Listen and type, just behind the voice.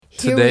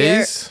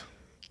Today's...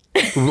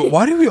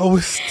 Why do we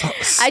always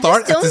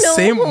start at the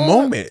same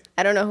moment?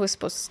 I don't know who's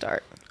supposed to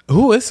start.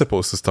 Who is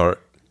supposed to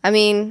start? I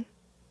mean,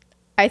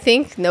 I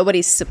think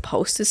nobody's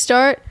supposed to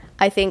start.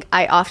 I think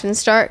I often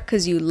start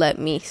because you let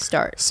me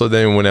start. So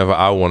then whenever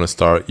I want to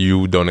start,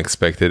 you don't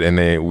expect it. And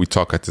then we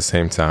talk at the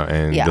same time.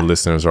 And the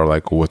listeners are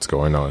like, what's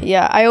going on?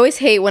 Yeah, I always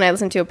hate when I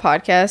listen to a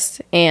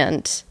podcast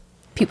and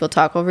people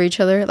talk over each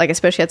other, like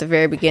especially at the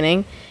very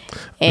beginning.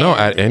 And no,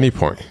 at any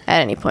point.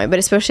 At any point, but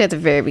especially at the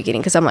very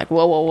beginning, because I'm like,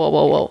 whoa, whoa, whoa,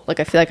 whoa, whoa. Like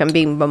I feel like I'm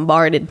being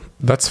bombarded.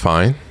 That's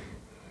fine.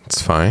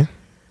 It's fine.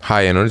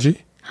 High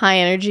energy. High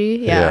energy,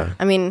 yeah.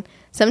 I mean,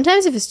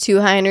 sometimes if it's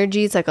too high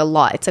energy, it's like a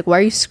lot. It's like, why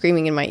are you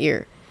screaming in my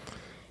ear?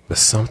 There's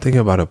something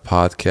about a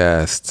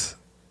podcast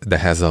that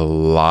has a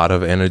lot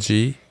of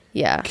energy.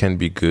 Yeah. Can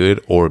be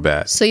good or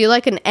bad. So you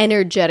like an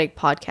energetic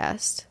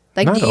podcast?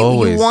 Like, Not do you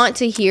always. You want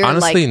to hear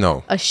Honestly, like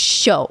no. a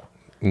show?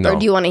 No. Or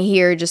do you want to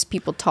hear just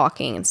people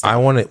talking and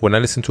stuff? When I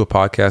listen to a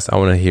podcast, I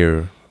want to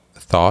hear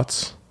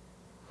thoughts.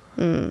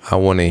 I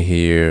want to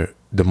hear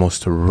the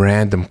most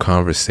random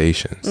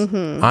conversations.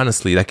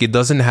 Honestly, like it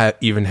doesn't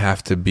even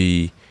have to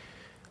be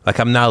like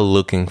I'm not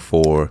looking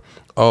for,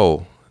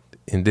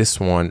 in this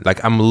one, like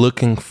I'm never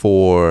looking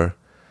for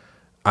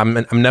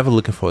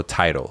a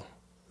title.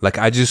 Like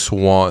I just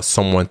want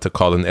someone to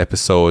call an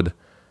episode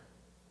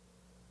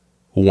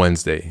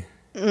Wednesday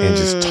and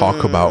just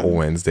talk about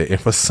Wednesday. And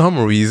for some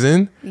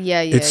reason,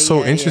 it's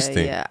so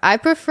interesting. I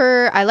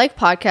like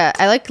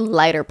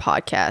lighter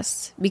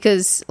podcasts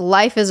because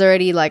life is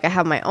already like I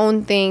have my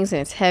own things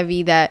and it's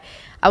heavy, that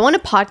I want a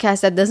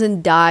podcast that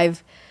doesn't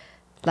dive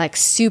like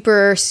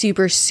super,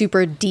 super,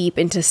 super deep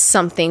into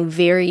something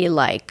very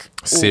like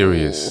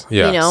serious.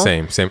 Yeah, you know?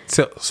 Same.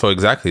 So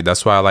exactly.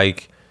 That's why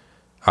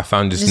I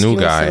found this just new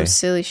guy. Some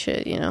silly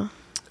shit, you know?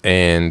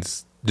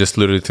 And just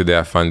literally today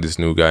I found this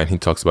new guy and he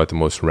talks about the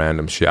most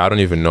random shit. I don't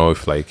even know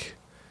if like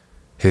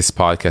his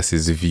podcast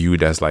is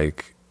viewed as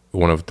like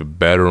one of the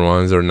better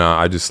ones or not.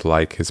 I just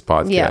like his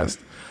podcast. Yeah.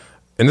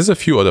 And there's a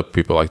few other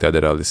people like that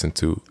I listen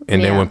to.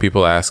 And then when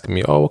people ask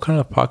me, what kind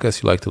of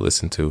podcast you like to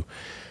listen to?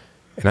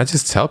 And I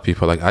just tell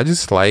people, like, I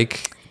just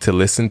like to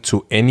listen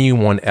to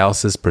anyone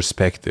else's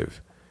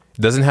perspective.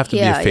 It doesn't have to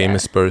be a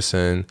famous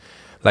person.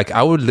 Like,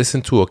 I would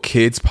listen to a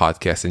kid's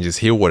podcast and just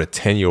hear what a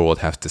 10-year-old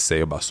has to say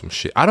about some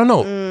shit. I don't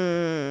know.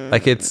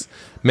 Like,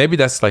 maybe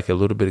that's like a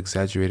little bit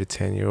exaggerated,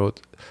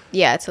 10-year-old.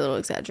 Yeah, it's a little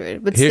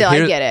exaggerated. But still,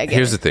 I get it.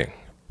 Here's the thing.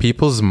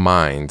 People's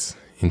minds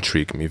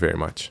intrigue me very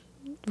much.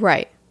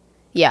 Right.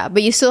 Yeah,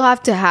 but you still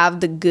have to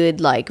have the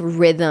good like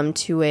rhythm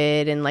to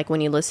it, and like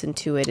when you listen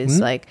to it, it's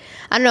like,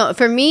 I don't know.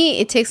 For me,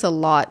 it takes a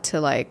lot to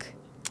like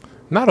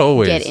not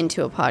always get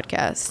into a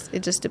podcast.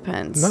 It just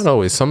depends. Not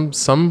always. Some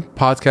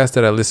podcasts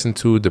that I listen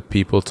to, the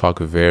people talk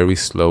very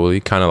slowly,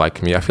 kind of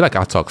like me. I feel like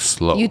I talk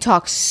slow. You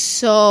talk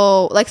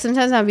so like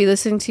sometimes I'll be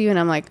listening to you and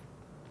I'm like,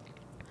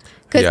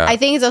 because I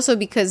think it's also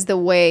because the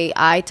way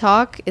I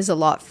talk is a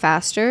lot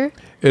faster.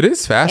 It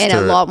is faster. And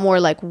a lot more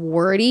like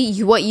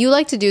wordy. What you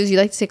like to do is you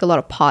like to take a lot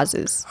of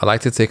pauses. I like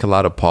to take a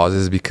lot of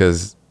pauses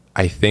because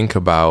I think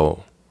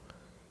about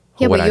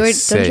what I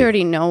say. Don't you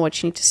already know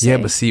what you need to say? Yeah,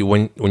 but see,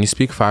 when you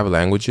speak 5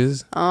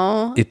 languages,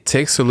 it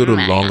takes a little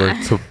longer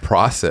to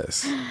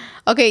process.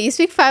 Okay, you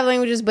speak 5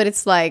 languages, but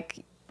it's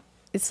like,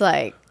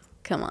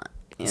 come on.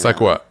 It's like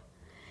what?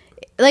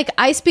 Like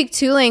I speak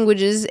 2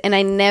 languages and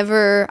I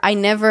never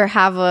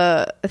have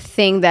a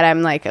thing that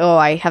I'm like,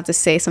 I have to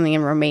say something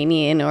in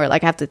Romanian or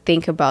like I have to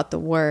think about the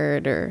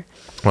word or.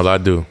 Well, I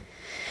do.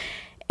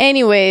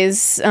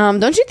 Anyways,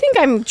 don't you think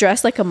I'm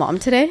dressed like a mom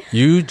today?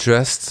 You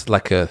dressed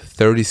like a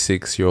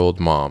 36-year-old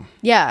mom.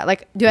 Yeah.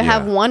 Like, do I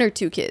have 1 or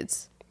 2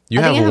 kids?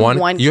 You have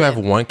one. You have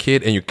 1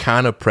 kid and you're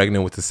kind of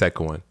pregnant with the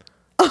second one.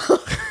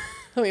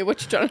 I mean,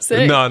 what you trying to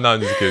say? No,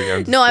 I'm just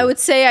kidding. I would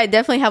say I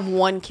definitely have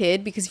 1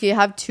 kid because if you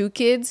have 2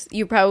 kids,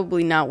 you're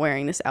probably not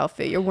wearing this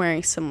outfit. You're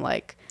wearing some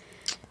like,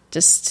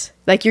 just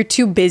like you're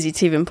too busy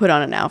to even put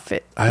on an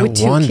outfit with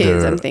 2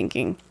 kids. I'm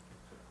thinking.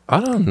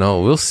 I don't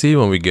know. We'll see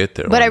when we get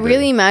there. But I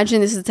really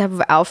imagine this is the type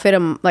of outfit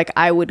like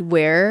I would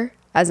wear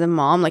as a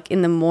mom, like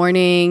in the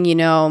morning. You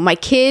know, my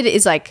kid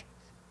is like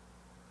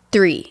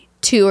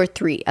 2 or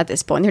 3 at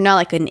this point. They're not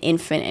like an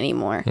infant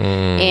anymore.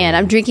 And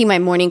I'm drinking my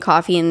morning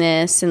coffee in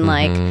this and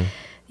like,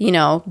 you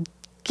know,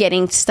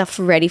 getting stuff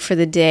ready for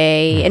the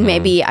day. And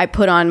maybe I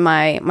put on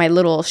my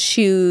little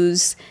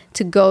shoes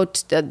to go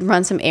to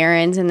run some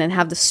errands and then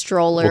have the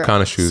stroller. What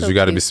kind of shoes? You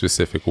got to be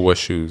specific. What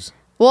shoes?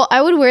 Well,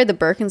 I would wear the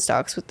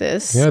Birkenstocks with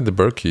this. Yeah, the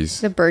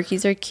Birkies. The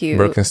Birkies are cute.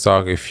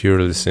 Birkenstock, if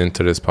you're listening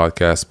to this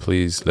podcast,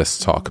 please, let's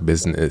talk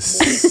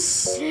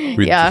business.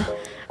 Yeah.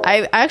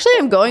 I actually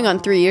am going on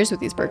 3 years with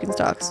these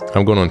Birkenstocks.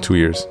 I'm going on 2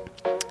 years.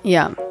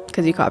 Yeah,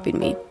 because you copied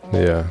me.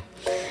 Yeah.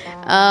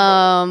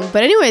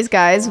 But anyways,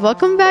 guys,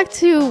 welcome back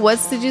to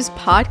What's the Juice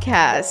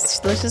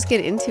podcast. Let's just get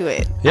into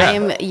it. Yeah. I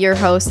am your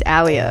host,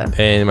 Alia.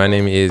 And my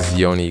name is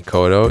Yoni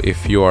Kodo.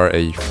 If you are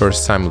a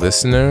first-time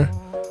listener...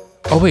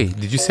 Oh, wait.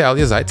 Did you say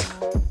Alia Zaitz?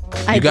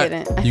 I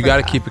didn't. You got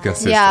to keep it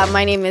consistent. Yeah,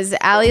 my name is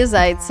Alia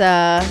Zaitz.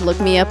 Look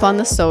me up on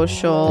the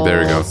socials.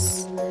 There we go.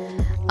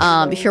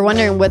 If you're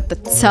wondering what the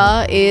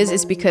t is,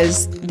 it's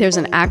because there's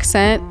an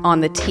accent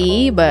on the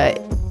T, but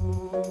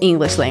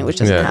English language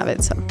doesn't have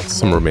it. So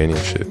some Romanian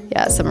shit.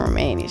 Yeah, some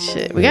Romanian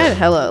shit. We got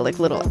hella like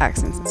little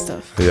accents and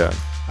stuff. Yeah.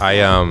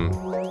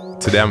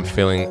 Today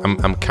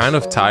I'm kind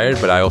of tired,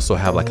 but I also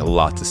have like a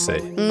lot to say.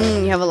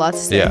 You have a lot to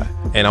say. Yeah.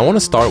 And I want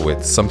to start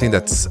with something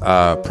that's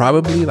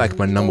probably like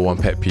my number one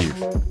pet peeve.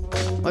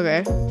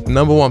 Okay.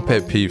 Number one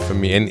pet peeve for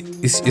me. And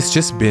it's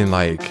just been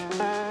like,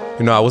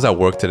 I was at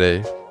work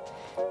today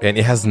and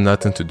it has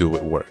nothing to do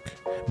with work,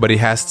 but it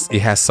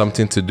has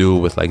something to do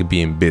with like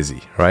being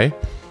busy, right?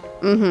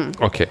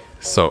 Mm-hmm. Okay.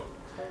 So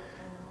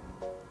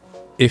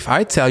if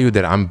I tell you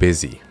that I'm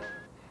busy.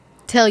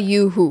 Tell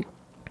you who?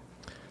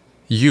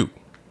 You.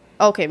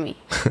 Okay, me.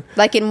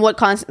 Like in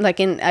what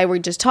we're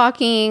just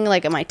talking,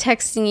 like am I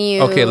texting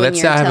you? Okay, let's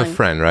say I have a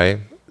friend, right?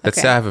 Let's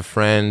Okay. say I have a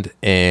friend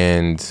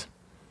and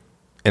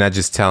I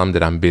just tell him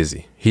that I'm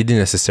busy. He didn't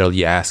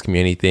necessarily ask me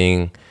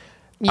anything.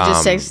 You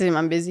just texted him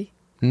I'm busy?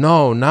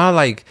 No, not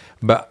like,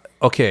 but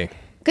okay.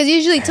 Because you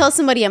usually tell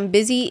somebody I'm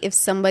busy if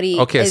somebody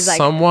is like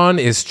someone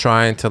is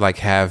trying to like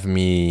have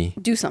me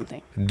do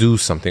something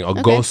or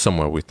go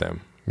somewhere with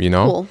them,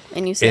 Cool.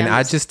 And you say and I'm I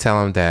busy. just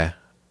tell them that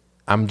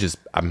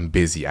I'm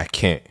busy. I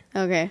can't.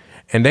 Okay.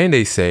 And then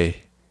they say,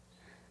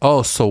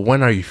 "Oh, so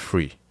when are you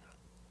free?"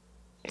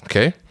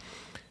 Okay.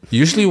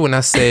 Usually when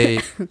I say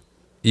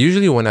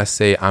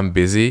I'm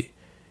busy,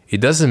 it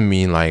doesn't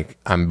mean like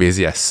I'm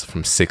busy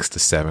from 6 to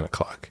 7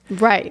 o'clock.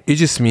 Right. It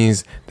just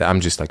means that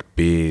I'm just like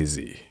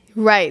busy.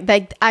 Right.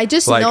 Like I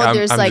just Like, know I'm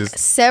there's like just-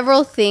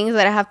 several things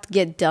that I have to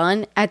get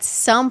done at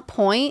some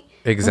point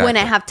when Exactly.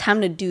 I have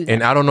time to do that.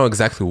 And I don't know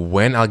exactly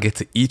when I'll get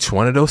to each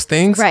one of those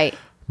things. Right.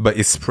 But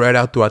it's spread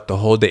out throughout the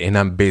whole day and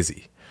I'm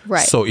busy.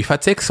 Right. So if I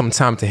take some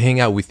time to hang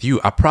out with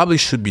you, I probably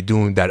should be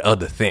doing that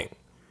other thing.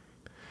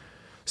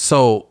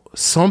 So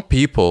some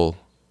people,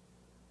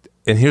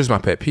 and here's my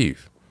pet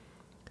peeve.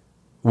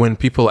 When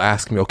people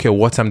ask me, okay,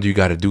 what time do you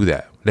got to do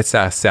that? Let's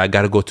say I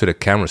got to go to the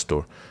camera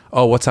store.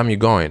 Oh, what time you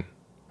going?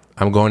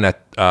 I'm going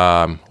at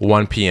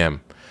 1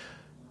 p.m.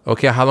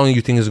 Okay, how long do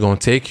you think it's going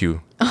to take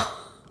you?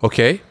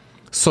 Okay.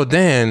 So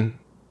then,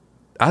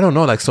 I don't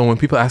know. Like, so when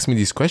people ask me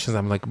these questions,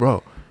 I'm like,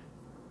 bro,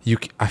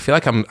 I feel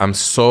like I'm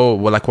so,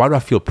 well, like, why do I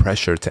feel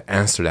pressure to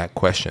answer that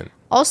question?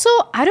 Also,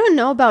 I don't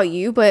know about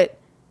you, but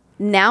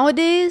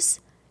nowadays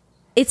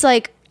it's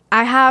like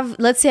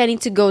let's say I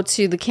need to go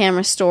to the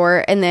camera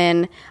store and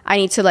then I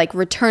need to like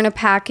return a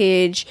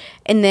package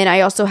and then I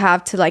also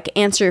have to like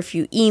answer a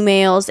few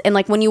emails. And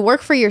like when you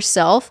work for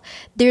yourself,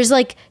 there's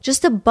like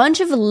just a bunch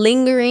of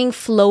lingering,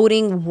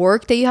 floating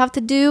work that you have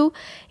to do.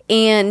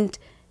 And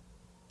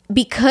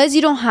because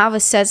you don't have a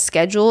set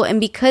schedule and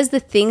because the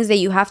things that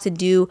you have to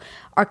do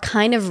are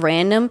kind of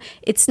random,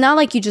 it's not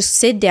like you just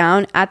sit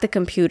down at the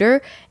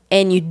computer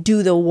and you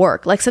do the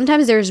work. Like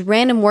sometimes there's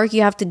random work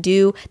you have to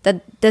do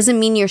that doesn't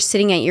mean you're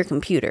sitting at your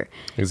computer.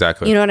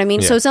 Exactly. You know what I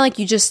mean? Yeah. So it's not like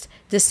you just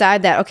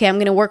decide that, okay, I'm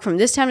going to work from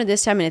this time to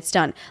this time and it's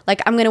done. Like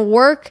I'm going to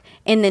work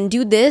and then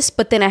do this,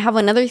 but then I have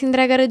another thing that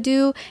I got to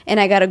do and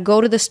I got to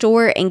go to the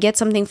store and get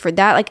something for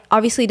that. Like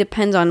obviously it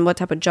depends on what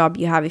type of job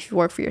you have if you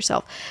work for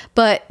yourself.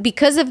 But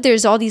because if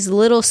there's all these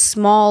little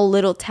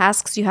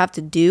tasks you have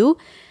to do,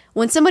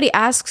 when somebody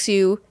asks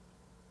you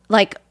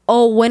like,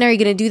 oh, when are you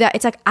going to do that?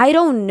 It's like, I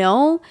don't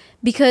know,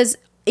 because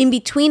in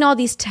between all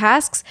these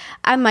tasks,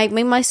 I might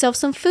make myself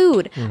some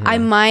food. Mm-hmm. I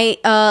might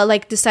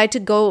like decide to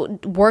go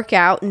work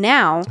out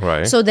now.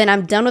 Right. So then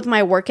I'm done with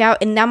my workout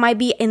and that might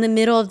be in the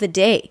middle of the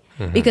day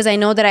because I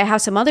know that I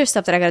have some other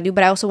stuff that I got to do,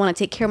 but I also want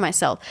to take care of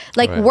myself.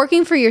 Like Right.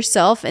 working for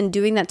yourself and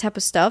doing that type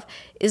of stuff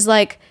is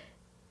like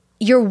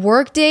your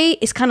work day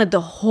is kind of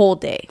the whole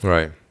day.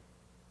 Right.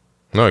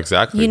 No,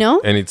 exactly. You know?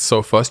 And it's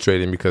so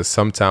frustrating because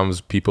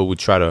sometimes people would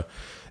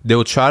they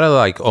will try to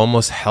like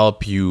almost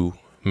help you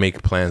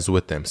make plans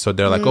with them. So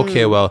they're like,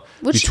 okay, well,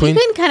 Which you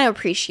can kind of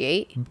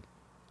appreciate.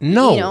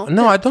 No, you know,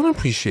 no, I don't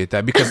appreciate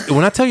that because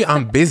when I tell you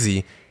I'm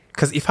busy,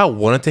 because if I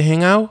wanted to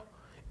hang out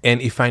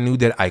and if I knew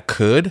that I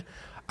could,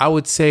 I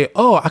would say,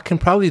 oh, I can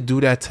probably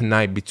do that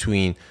tonight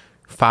between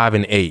 5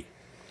 and 8.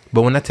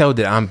 But when I tell you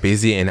that I'm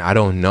busy and I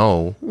don't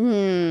know,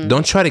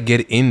 don't try to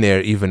get in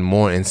there even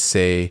more and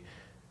say,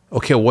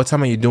 okay, what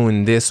time are you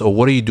doing this? Or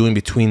what are you doing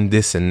between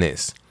this and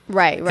this?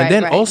 Right.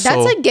 then also-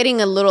 that's like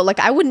getting a little, like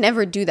I would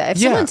never do that. If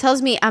Yeah. someone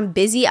tells me I'm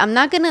busy, I'm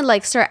not gonna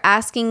like start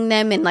asking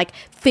them and like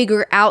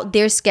figure out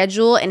their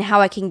schedule and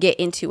how I can get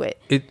into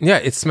it. It's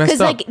messed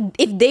Because up. like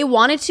if they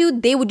wanted to,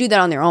 they would do that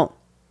on their own.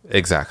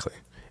 Exactly.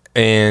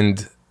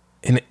 And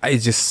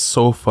it's just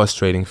so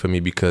frustrating for me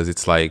because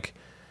it's like,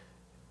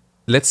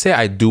 let's say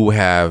I do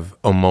have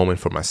a moment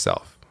for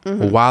myself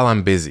while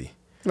I'm busy.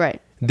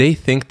 Right. They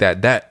think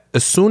that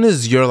as soon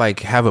as you're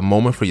like have a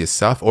moment for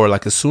yourself, or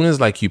like as soon as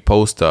like you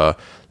post a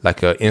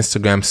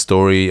Instagram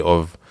story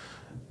of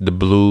the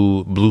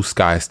blue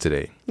skies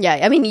today. Yeah.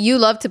 I mean, you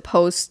love to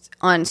post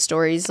on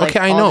stories like Okay,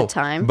 I all know, the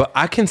time. but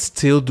I can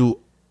still do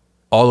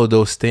all of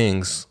those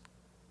things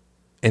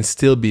and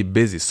still be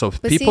busy. So see,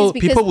 it's people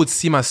because- would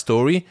see my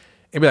story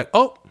and be like,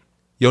 "Oh,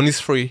 Yoni's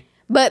free."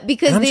 But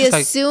because And I'm they just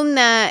like- assume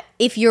that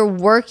if you're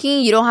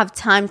working, you don't have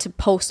time to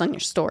post on your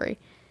story.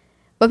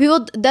 But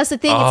people, that's the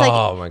thing. It's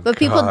Oh, my like, but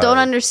people God. don't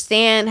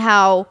understand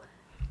how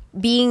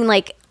being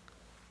like,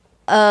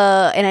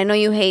 and I know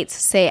you hate to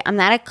say I'm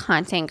not a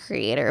content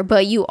creator,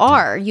 but you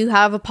are. You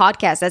have a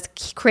podcast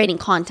that's creating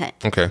content,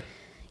 Okay.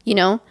 you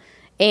know?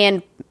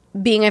 And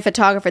being a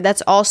photographer,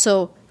 that's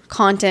also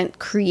content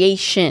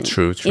creation.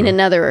 True. In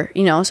another,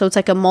 you know, so it's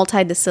like a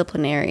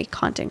multidisciplinary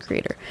content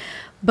creator.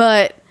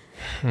 But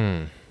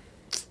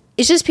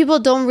it's just people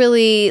don't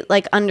really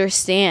like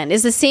understand.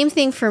 It's the same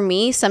thing for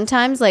me.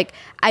 Sometimes like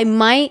I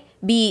might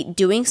be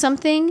doing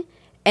something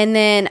and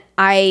then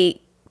I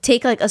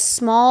take like a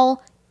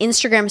small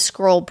Instagram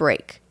scroll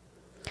break.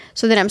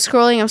 So then I'm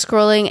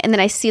scrolling, and then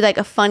I see like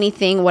a funny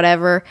thing,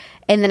 whatever,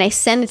 and then I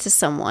send it to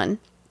someone.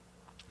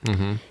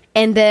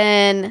 And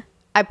then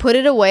I put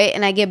it away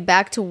and I get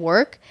back to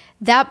work.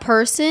 That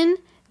person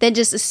then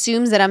just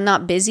assumes that I'm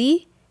not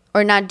busy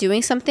or not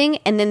doing something.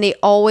 And then they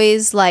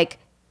always like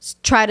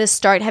try to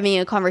start having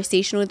a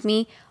conversation with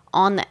me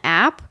on the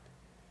app.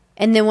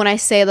 And then when I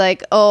say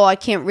like, oh, I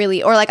can't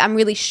really, or like I'm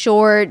really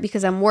short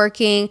because I'm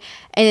working,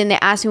 and then they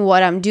ask me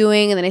what I'm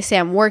doing, and then I say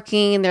I'm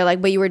working, and they're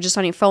like, but you were just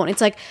on your phone. It's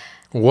like,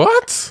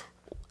 What?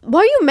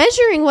 why are you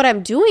measuring what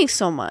I'm doing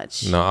so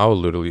much? No, I would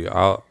literally.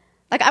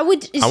 Like I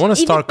would. I wanna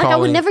start Like I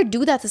would calling- never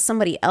do that to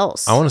somebody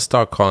else. I want to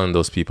start calling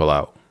those people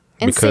out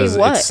And say because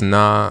what? it's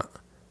not.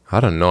 I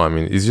don't know. I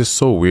mean, it's just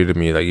so weird to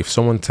me. Like if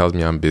someone tells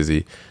me I'm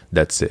busy,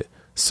 that's it.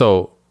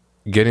 So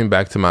getting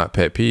back to my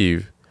pet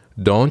peeve,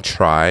 don't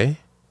try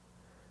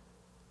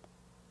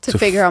to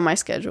figure out my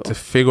schedule. to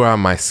figure out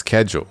my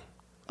schedule.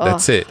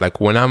 That's it. Like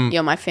when I'm,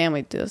 Yo, my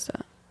family does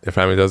that. your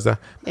family does that.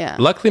 Yeah.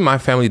 Luckily, my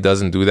family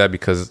doesn't do that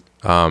because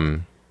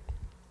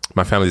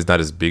my family is not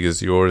as big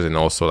as yours, and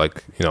also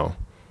like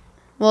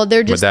Well,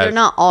 they're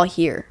not all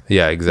here.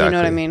 yeah, exactly. You know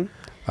what I mean?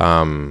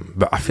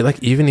 But I feel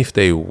like even if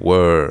they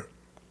were,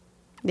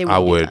 They I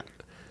wouldn't do would. that.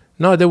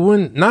 No, they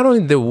wouldn't. Not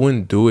only they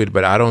wouldn't do it,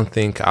 but I don't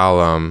think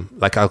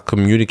I'll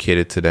communicate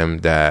it to them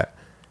that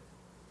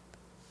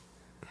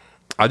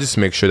I'll just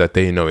make sure that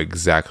they know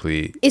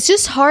exactly. It's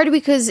just hard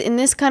because in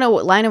this kind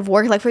of line of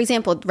work, like for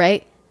example,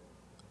 right,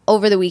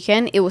 over the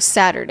weekend, it was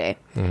Saturday.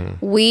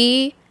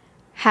 We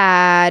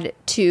had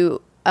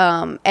to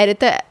edit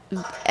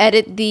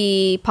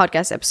the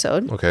podcast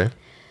episode. Okay.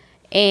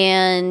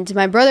 And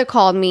my brother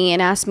called me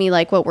and asked me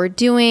like what we're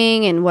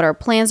doing and what our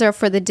plans are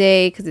for the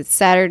day because it's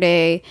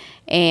Saturday.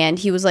 And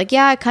he was like,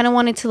 yeah, I kind of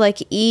wanted to like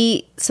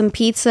eat some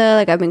pizza.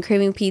 Like I've been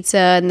craving pizza.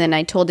 And then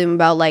I told him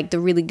about like the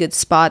really good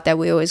spot that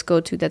we always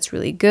go to that's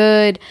really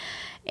good.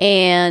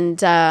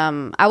 And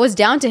I was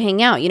down to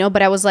hang out,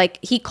 but I was like,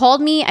 he called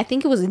me, I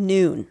think it was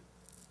noon.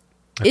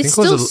 It's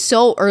still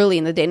so early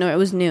in the day. No, it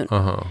was noon.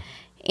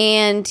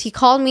 And he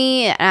called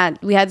me and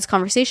we had this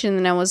conversation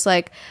and I was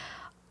like,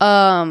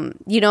 I'm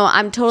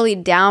totally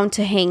down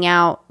to hang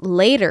out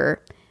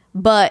later,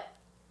 but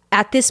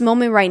at this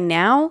moment right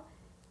now,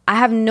 I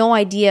have no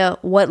idea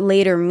what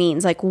later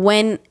means. Like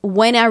when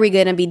are we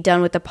going to be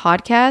done with the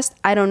podcast?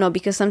 I don't know,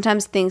 because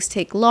sometimes things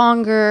take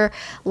longer.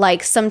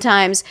 Like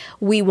sometimes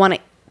we want to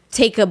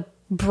take a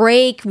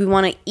break, we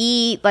want to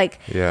eat, like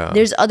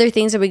there's other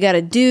things that we got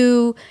to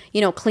do,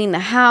 clean the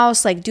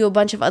house, like do a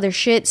bunch of other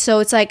shit. So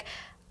it's like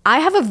I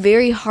have a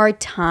very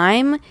hard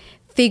time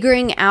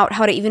figuring out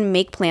how to even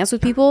make plans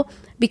with people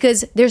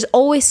because there's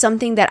always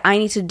something that I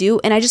need to do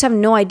and I just have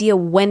no idea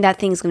when that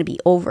thing is going to be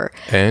over.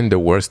 And the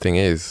worst thing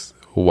is,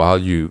 while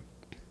you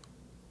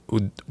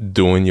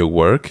doing your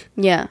work,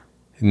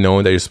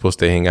 knowing that you're supposed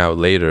to hang out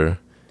later,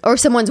 or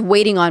someone's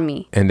waiting on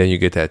me, and then you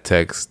get that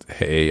text,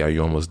 "Hey, are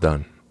you almost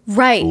done?"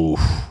 Right. Oof.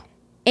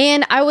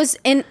 And I was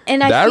and I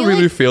that feel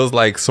really like, feels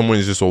like someone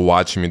is just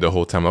watching me the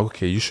whole time. Like,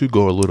 okay, you should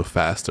go a little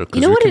faster.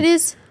 You know what it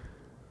is?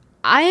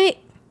 I've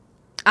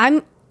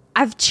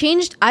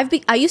changed.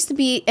 I used to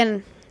be,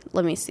 and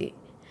let me see.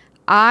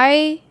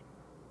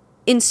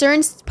 In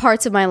certain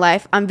parts of my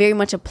life, I'm very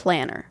much a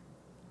planner.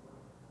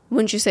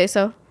 Wouldn't you say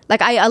so?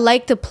 Like I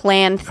like to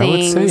plan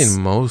things. I would say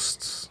in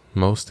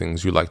most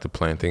things, you like to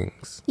plan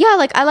things. Yeah,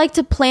 like I like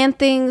to plan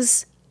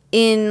things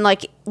in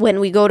like when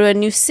we go to a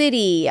new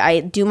city, I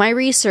do my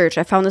research.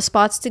 I found the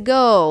spots to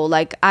go.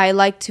 Like I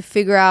like to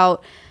figure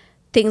out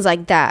things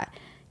like that.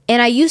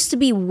 And I used to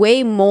be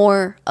way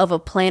more of a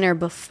planner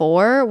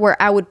before,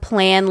 where I would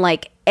plan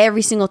like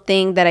every single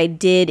thing that I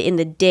did in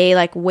the day,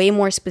 like way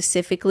more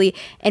specifically.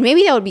 And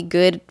maybe that would be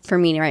good for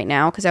me right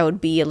now because I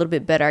would be a little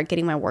bit better at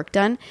getting my work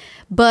done.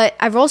 But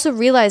I've also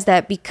realized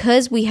that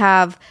because we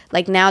have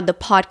like now the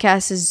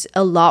podcast is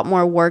a lot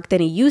more work than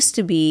it used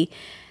to be.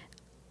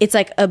 It's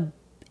like a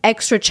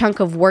extra chunk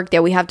of work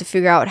that we have to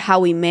figure out how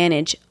we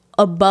manage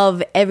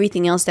above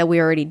everything else that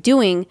we're already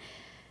doing,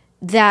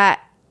 that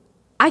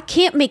I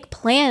can't make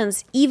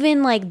plans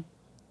even like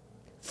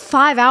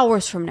 5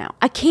 hours from now.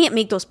 I can't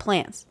make those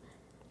plans.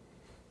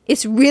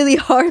 It's really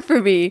hard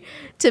for me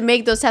to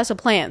make those types of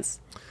plans.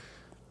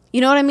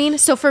 You know what I mean?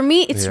 So for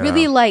me, it's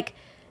really like,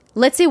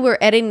 let's say we're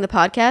editing the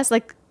podcast,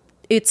 like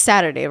it's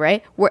Saturday,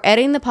 right? We're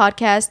editing the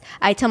podcast.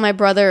 I tell my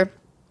brother,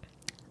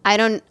 I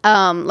don't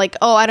like,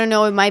 oh, I don't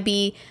know, it might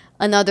be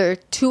another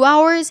 2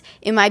 hours,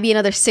 it might be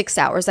another 6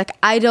 hours. Like,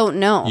 I don't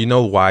know. You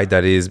know why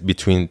that is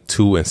between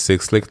 2 and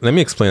 6? Like, let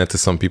me explain that to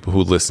some people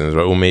who listen,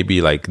 right? Or maybe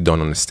like don't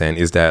understand.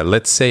 Is that,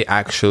 let's say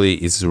actually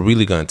it's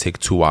really gonna take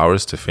 2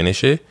 hours to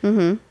finish it,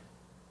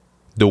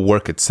 the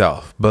work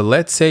itself. But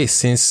let's say,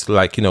 since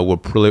like, you know,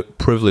 we're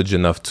privileged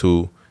enough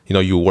to, you know,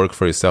 you work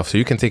for yourself, so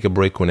you can take a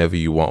break whenever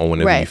you want or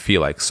whenever you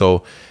feel like.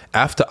 So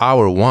after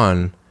hour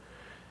 1,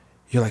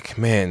 you're like,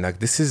 man, like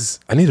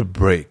I need a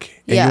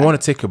break. And you want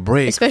to take a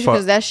break. Especially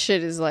because that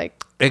shit is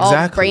like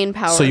all brain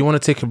power. So you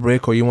want to take a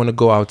break, or you want to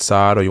go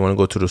outside, or you want to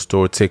go to the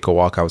store, take a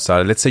walk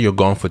outside. Let's say you're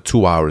gone for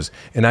 2 hours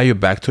and now you're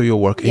back to your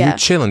work and you're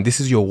chilling. This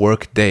is your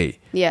work day.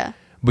 Yeah.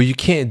 But you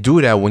can't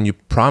do that when you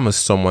promise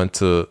someone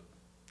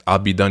I'll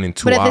be done in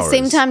 2 hours. But at the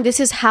same time, this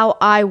is how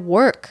I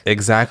work.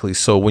 Exactly.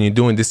 So when you're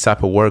doing this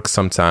type of work,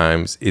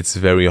 sometimes it's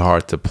very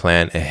hard to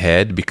plan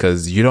ahead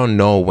because you don't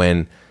know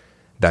when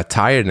that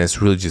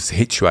tiredness really just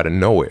hits you out of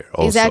nowhere.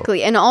 Also.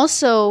 Exactly. And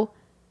also,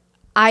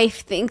 I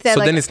think that... So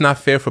then it's not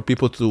fair for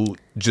people to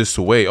just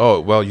wait. Oh,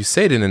 well, you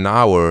said in an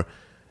hour,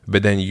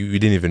 but then you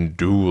didn't even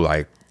do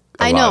like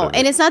I know.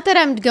 And it's not that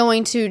I'm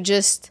going to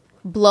just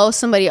blow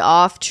somebody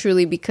off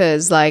truly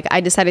because like I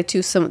decided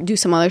to do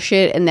some other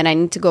shit and then I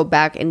need to go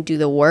back and do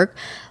the work.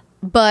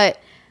 But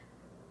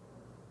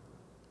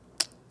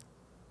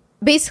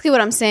basically what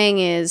I'm saying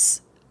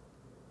is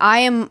I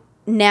am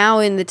now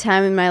in the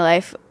time in my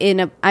life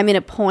I'm in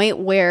a point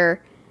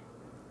where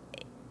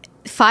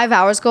 5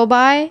 hours go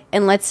by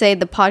and let's say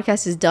the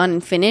podcast is done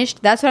and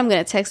finished. That's what I'm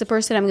going to text the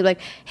person. I'm going to be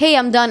like, hey,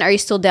 I'm done. Are you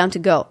still down to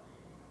go?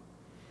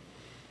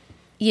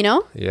 You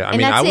know? Yeah.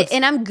 And that's it.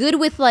 And I'm good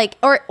with like,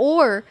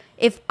 or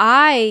if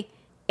I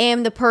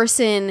am the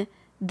person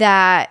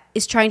that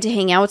is trying to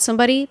hang out with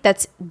somebody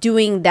that's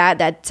doing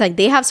that's like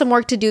they have some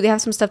work to do, they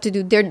have some stuff to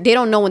do, they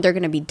don't know when they're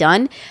going to be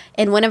done,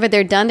 and whenever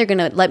they're done they're going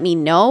to let me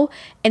know,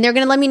 and they're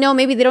going to let me know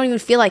maybe they don't even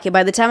feel like it.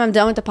 By the time I'm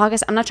done with the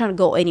podcast, I'm not trying to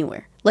go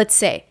anywhere. Let's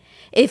say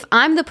if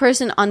I'm the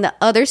person on the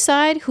other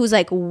side who's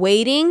like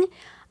waiting,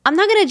 I'm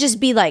not going to just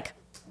be like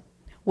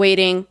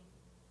waiting,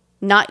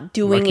 not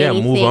doing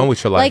anything. Move on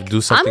with your life. Like, do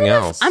something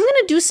else. I'm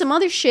going to do some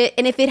other shit,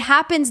 and if it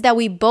happens that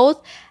we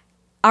both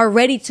are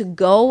ready to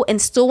go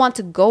and still want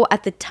to go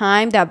at the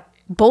time that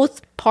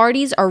both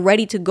parties are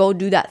ready to go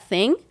do that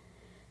thing,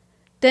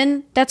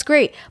 then that's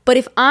great. But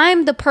if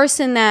I'm the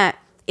person that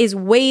is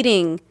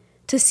waiting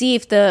to see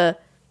if the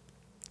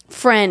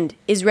friend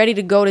is ready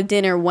to go to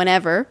dinner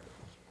whenever,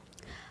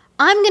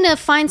 I'm going to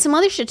find some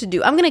other shit to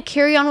do. I'm going to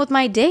carry on with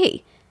my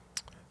day.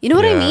 You know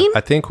what I mean? I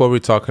think what we're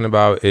talking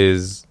about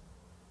is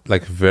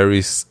like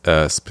very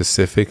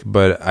specific,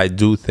 but I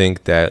do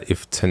think that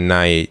if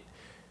tonight,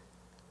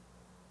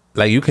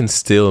 like you can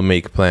still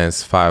make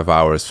plans 5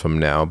 hours from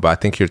now, but I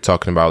think you're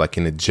talking about like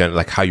in a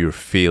like how you're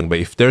feeling. But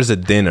if there's a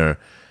dinner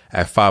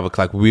at 5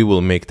 o'clock, we will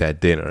make that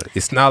dinner.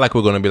 It's not like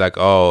we're going to be like,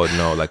 oh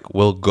no, like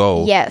we'll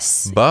go.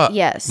 Yes. But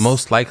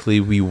most likely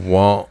we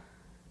won't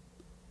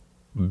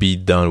be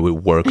done with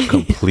work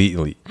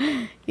completely.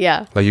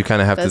 Yeah. Like you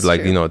kind of have to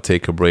like, you know,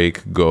 take a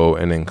break, go,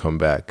 and then come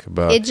back.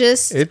 But I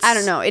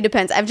don't know. It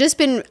depends.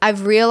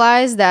 I've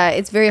realized that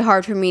it's very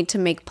hard for me to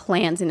make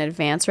plans in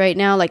advance right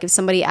now. Like if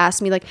somebody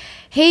asks me like,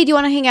 hey, do you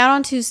want to hang out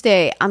on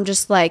Tuesday? I'm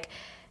just like,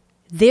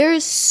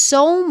 there's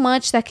so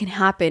much that can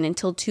happen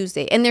until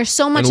Tuesday. And there's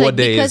so much. And what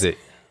day is it?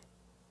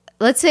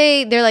 Let's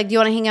say they're like, do you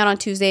want to hang out on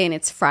Tuesday? And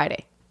it's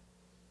Friday.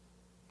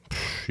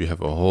 You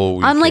have a whole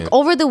weekend. I'm like,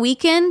 over the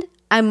weekend,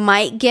 I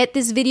might get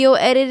this video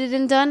edited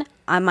and done.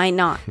 I might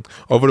not.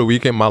 Over the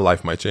weekend, my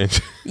life might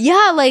change.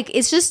 Yeah, like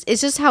it's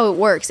just how it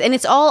works. And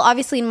it's all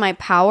obviously in my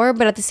power,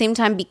 but at the same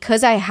time,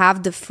 because I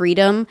have the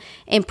freedom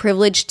and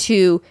privilege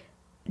to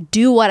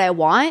do what I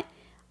want,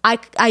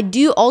 I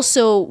do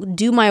also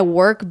do my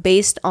work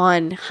based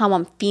on how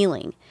I'm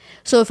feeling.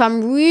 So if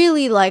I'm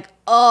really like,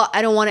 oh,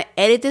 I don't want to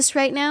edit this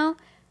right now,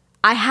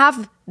 I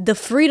have the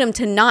freedom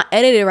to not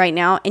edit it right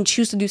now and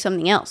choose to do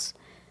something else.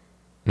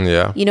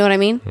 Yeah. You know what I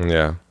mean?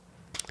 Yeah.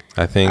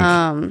 I think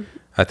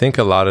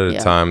a lot of the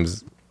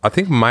times, I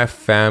think my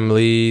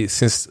family,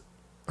 since,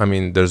 I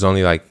mean, there's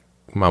only like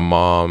my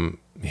mom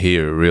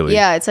here, really.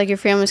 Yeah, it's like your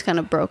family's kind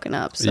of broken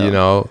up. So. You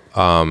know,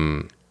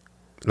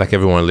 like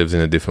everyone lives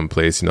in a different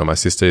place. You know, my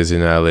sister is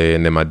in LA,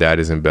 and then my dad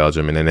is in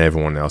Belgium, and then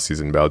everyone else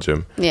is in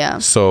Belgium. Yeah.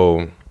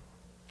 So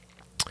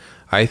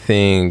I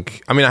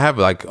think, I mean, I have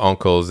like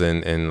uncles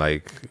and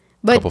like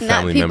a couple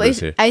family members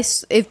here.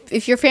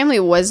 If your family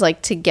was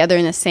like together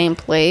in the same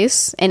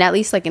place and at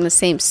least like in the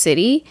same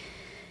city,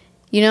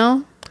 you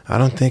know, I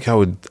don't think I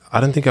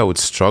would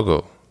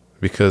struggle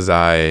because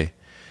I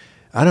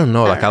don't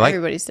know. Like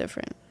everybody's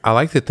different. I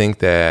like to think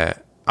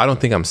that I don't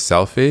think I'm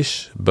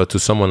selfish, but to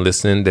someone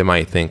listening, they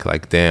might think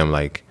like, damn,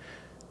 like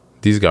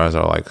these guys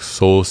are like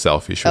so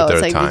selfish with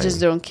their time. They just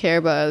don't care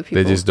about other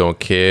people. They just don't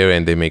care,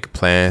 and they make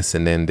plans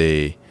and then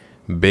they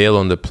bail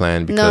on the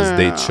plan because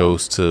they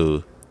chose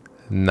to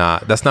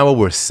not. That's not what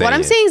we're saying. What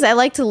I'm saying is I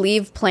like to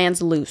leave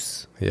plans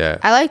loose. Yeah.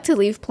 I like to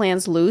leave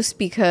plans loose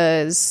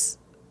because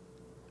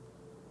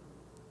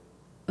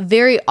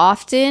very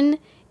often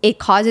it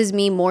causes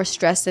me more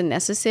stress than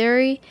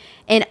necessary.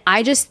 And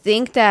I just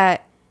think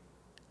that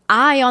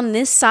on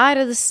this side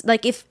of this,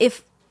 like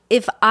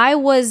if I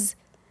was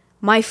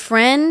my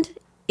friend,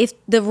 if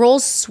the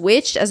roles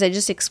switched, as I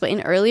just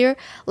explained earlier,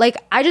 like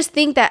I just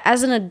think that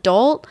as an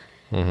adult,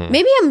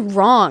 maybe I'm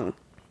wrong.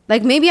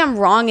 Like maybe I'm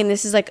wrong and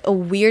this is like a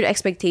weird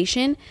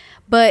expectation,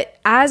 but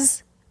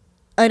as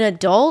an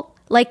adult,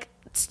 like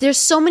there's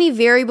so many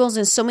variables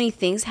and so many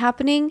things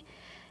happening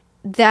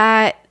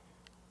that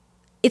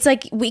it's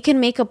like we can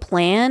make a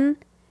plan.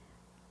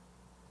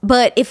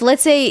 But if,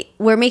 let's say,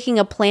 we're making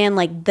a plan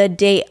like the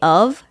day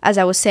of, as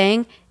I was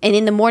saying, and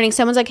in the morning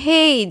someone's like,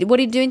 hey, what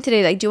are you doing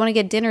today? Like, do you want to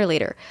get dinner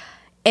later?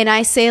 And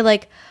I say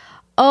like,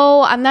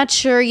 oh, I'm not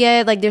sure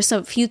yet. Like, there's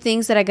some few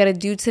things that I got to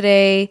do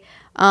today.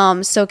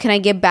 So can I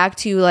get back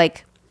to you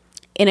like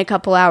in a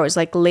couple hours,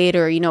 like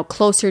later, you know,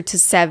 closer to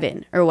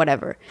 7 or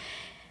whatever.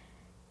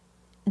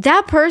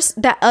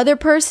 That other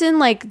person,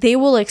 like they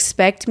will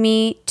expect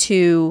me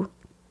to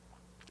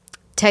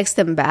text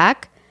them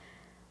back.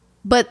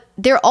 But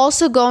they're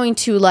also going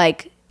to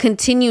like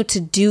continue to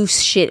do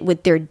shit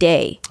with their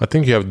day. I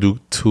think you have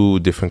two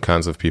different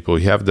kinds of people.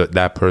 You have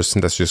that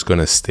person that's just going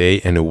to stay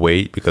and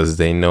wait because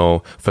they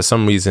know for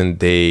some reason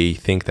they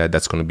think that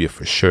that's going to be a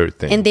for sure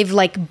thing. And they've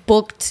like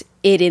booked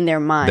it in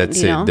their mind.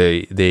 That's you it. know?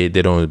 They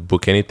don't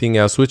book anything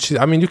else, which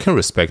I mean, you can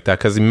respect that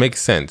because it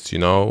makes sense, you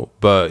know.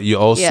 But you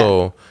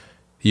also,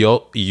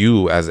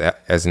 you as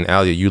an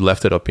ally, you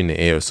left it up in the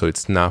air, so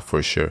it's not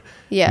for sure.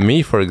 Yeah.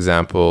 Me, for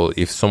example,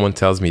 if someone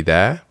tells me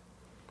that,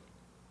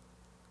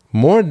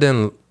 more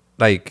than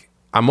like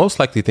I most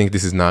likely think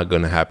this is not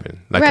gonna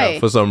happen. Like right.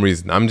 For some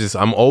reason,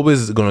 I'm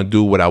always gonna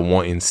do what I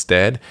want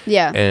instead.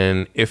 Yeah.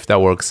 And if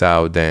that works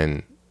out,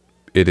 then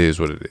it is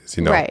what it is.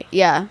 You know. Right.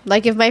 Yeah.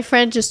 Like if my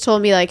friend just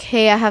told me like,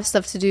 hey, I have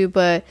stuff to do,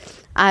 but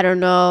I don't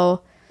know,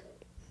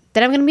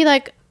 then I'm gonna be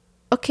like,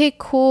 okay,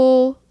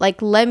 cool.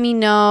 Like let me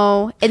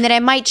know, and then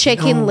I might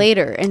check in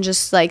later and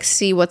just like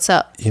see what's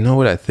up. You know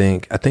what I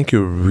think? I think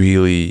it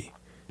really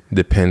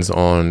depends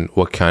on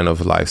what kind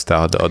of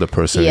lifestyle the other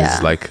person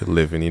is like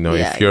living. You know,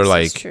 if you're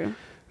like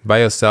by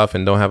yourself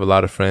and don't have a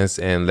lot of friends,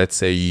 and let's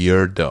say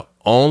you're the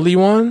only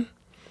one,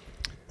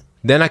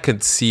 then I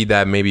could see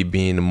that maybe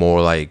being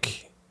more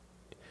like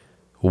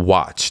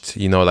watched.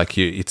 You know, like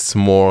it's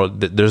more.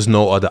 There's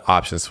no other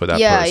options for that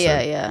person.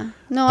 Yeah.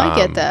 No, I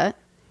get that.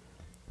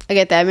 I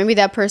get that. Maybe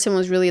that person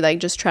was really like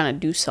just trying to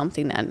do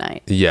something that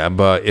night. Yeah,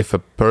 but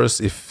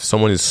if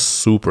someone is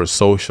super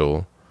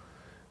social,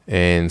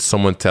 and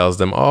someone tells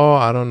them, "Oh,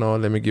 I don't know,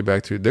 let me get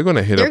back to you," they're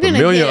gonna hit up a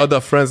million other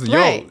friends.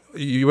 Right.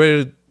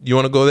 Yo, you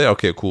want to go there?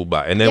 Okay, cool,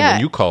 bye. And then when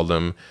you call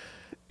them,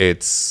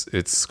 it's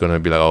gonna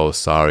be like, "Oh,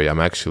 sorry,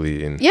 I'm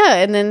actually in." Yeah,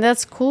 and then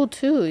that's cool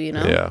too, you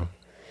know. Yeah.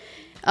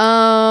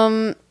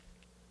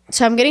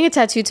 So I'm getting a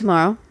tattoo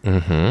tomorrow,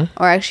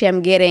 or actually,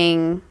 I'm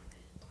getting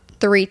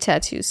 3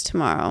 tattoos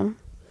tomorrow.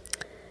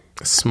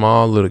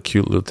 Small, little,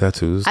 cute little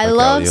tattoos. I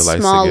love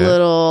small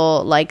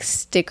little like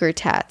sticker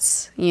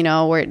tats, you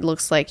know, where it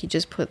looks like you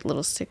just put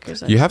little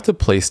stickers on. You have to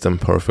place them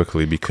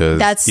perfectly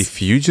because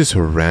if you just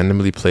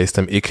randomly place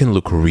them, it can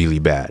look really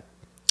bad.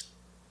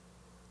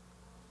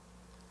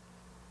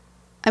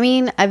 I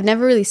mean, I've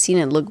never really seen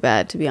it look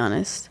bad, to be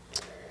honest.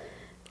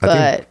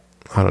 I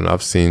don't know.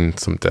 I've seen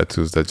some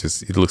tattoos that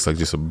it looks like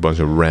just a bunch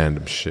of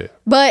random shit.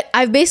 But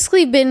I've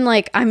basically been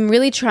like, I'm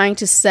really trying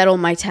to settle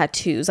my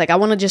tattoos. Like, I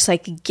want to just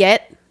like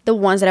get the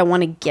ones that I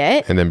want to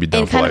get and then be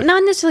done, and kind of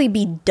not necessarily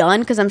be done,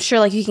 because I'm sure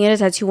like you can get a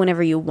tattoo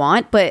whenever you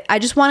want, but I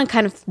just want to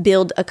kind of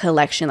build a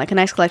collection, like a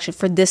nice collection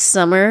for this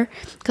summer,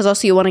 because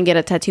also you want to get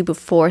a tattoo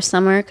before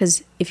summer,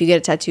 because if you get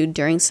a tattoo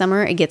during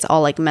summer it gets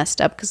all like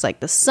messed up because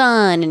like the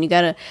sun, and you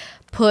gotta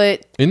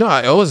put, you know,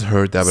 I always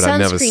heard that, but I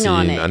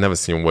sunscreen never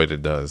seen what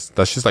it does.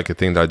 That's just like a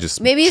thing that I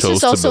just maybe it's chose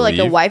just also like a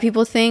believe. white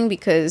people thing,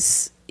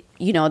 because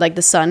you know, like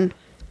the sun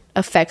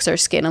affects our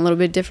skin a little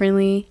bit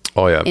differently.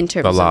 Oh yeah, in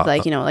terms of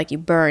like, you know, like you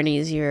burn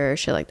easier,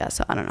 shit like that.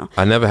 So I don't know.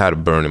 I never had a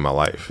burn in my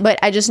life, but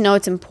I just know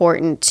it's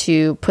important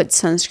to put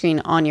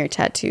sunscreen on your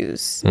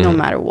tattoos, no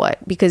matter what,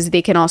 because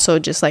they can also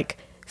just like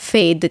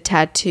fade the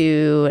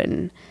tattoo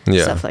and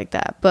stuff like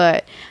that.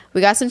 But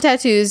we got some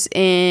tattoos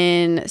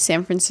in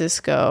San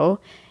Francisco,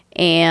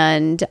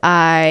 and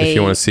if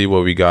you want to see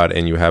what we got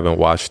and you haven't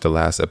watched the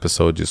last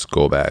episode, just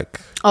go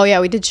back. Oh yeah,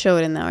 we did show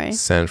it in that, right?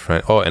 San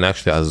Fran. Oh, and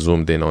actually I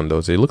zoomed in on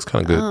those. It looks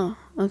kind of good. Oh,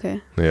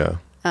 okay. Yeah.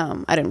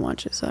 I didn't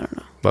watch it, so I don't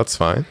know. That's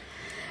fine.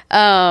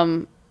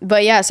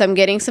 But yeah, so I'm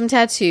getting some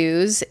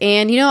tattoos,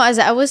 and you know, I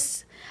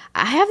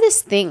have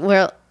this thing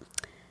where,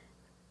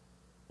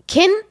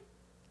 can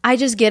I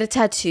just get a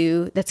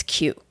tattoo that's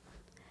cute?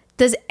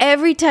 Does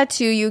every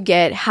tattoo you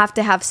get have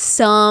to have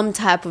some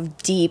type of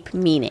deep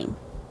meaning?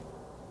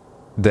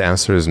 The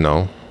answer is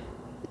no.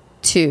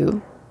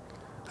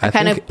 I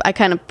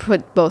kind of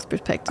put both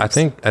perspectives.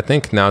 I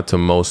think now to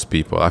most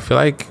people, I feel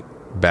like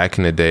back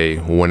in the day,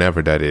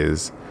 whenever that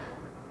is,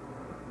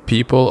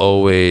 people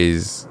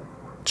always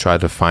try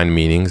to find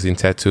meanings in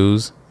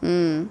tattoos.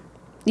 You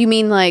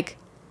mean like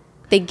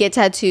they get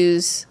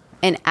tattoos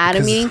and add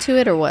a meaning to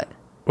it, or what?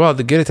 Well,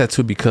 to get a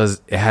tattoo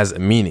because it has a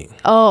meaning.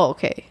 Oh,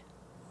 okay.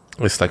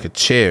 It's like a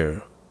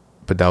chair,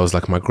 but that was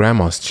like my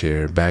grandma's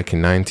chair back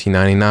in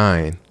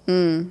 1999.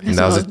 And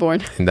that was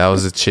born. And that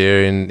was a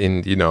chair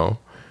in you know,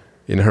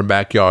 in her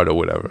backyard or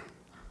whatever.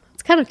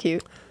 It's kind of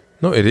cute.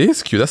 No, it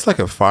is cute. That's like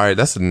a fire.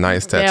 That's a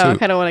nice tattoo. Yeah, I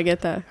kind of want to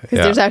get that because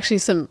there's actually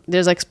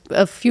there's like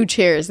a few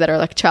chairs that are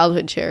like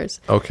childhood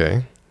chairs.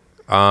 Okay.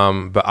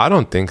 But I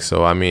don't think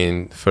so. I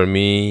mean, for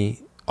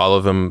me, all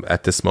of them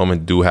at this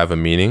moment do have a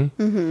meaning.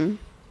 Mm-hmm.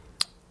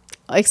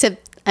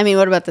 Except, I mean,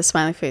 what about the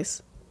smiley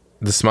face?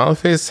 The smiley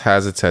face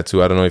has a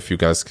tattoo. I don't know if you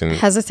guys can...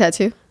 Has a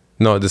tattoo?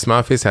 No, the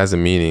smiley face has a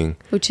meaning.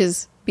 Which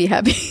is be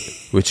happy.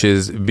 Which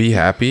is be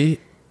happy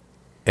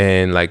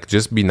and like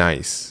just be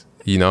nice,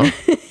 you know?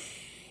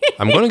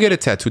 I'm going to get a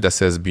tattoo that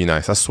says be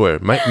nice. I swear.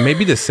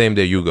 Maybe the same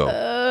day you go.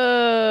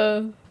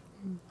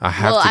 I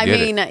have to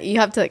get it. You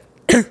have to like...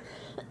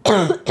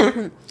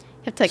 you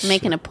have to like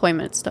make an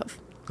appointment and stuff.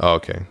 Oh,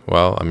 okay.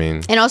 Well, I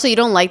mean... And also, you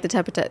don't like the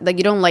type of... like,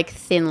 you don't like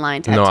thin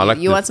line tattoo. No, I like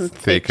you want some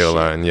thicker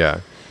line, yeah.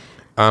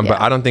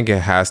 But I don't think it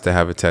has to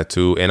have a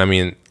tattoo. And I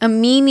mean... A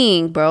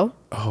meaning, bro.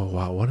 Oh,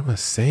 wow. What am I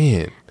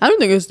saying? I don't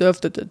think it's to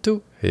have the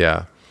tattoo.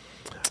 Yeah.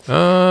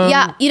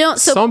 Yeah, you don't...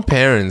 So some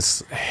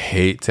parents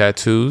hate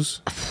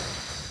tattoos.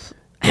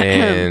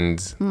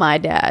 And... my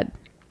dad.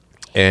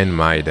 And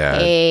my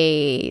dad.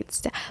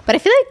 Hates. But I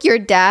feel like your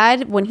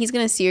dad, when he's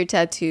going to see your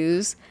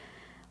tattoos,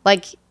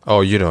 like...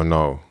 Oh, you don't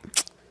know.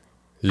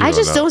 I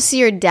just don't see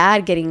your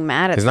dad getting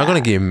mad at He's not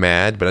going to get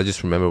mad, but I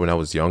just remember when I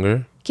was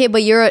younger. Okay,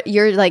 but you're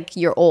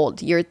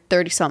old. You're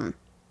 30-something.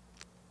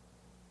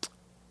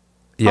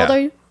 Yeah. How old are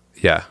you?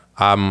 Yeah.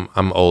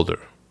 I'm older.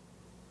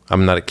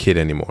 I'm not a kid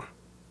anymore.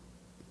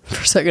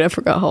 For a second, I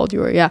forgot how old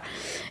you were. Yeah.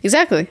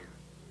 Exactly.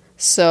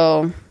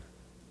 So...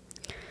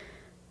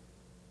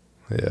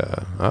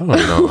 Yeah. I don't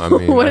know. I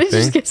mean... Why did it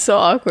just get so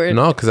awkward?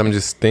 No, because I'm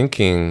just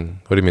thinking...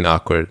 What do you mean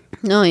awkward?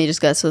 No, you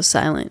just got so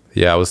silent.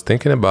 Yeah, I was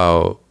thinking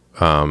about...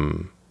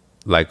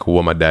 like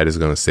what my dad is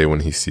gonna say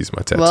when he sees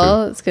my tattoo.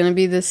 Well, it's gonna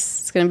be this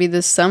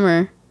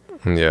summer.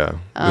 Yeah,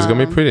 it's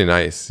gonna be pretty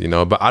nice, you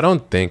know. But I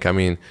don't think. I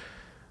mean,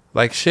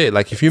 like shit.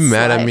 Like if you're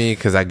mad at me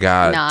because I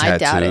got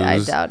tattoos, I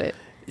doubt it.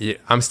 Yeah,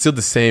 I'm still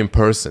the same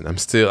person.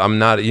 I'm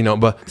not. You know.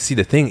 But see,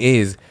 the thing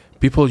is,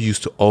 people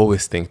used to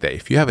always think that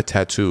if you have a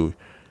tattoo,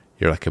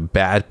 you're like a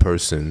bad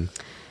person.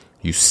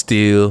 You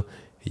steal.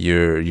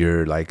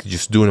 You're like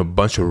just doing a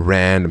bunch of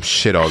random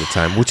shit all the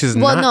time, which is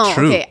not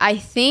true. Okay, I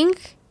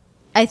think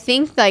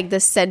like the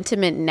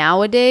sentiment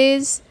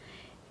nowadays,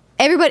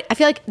 I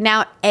feel like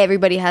now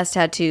everybody has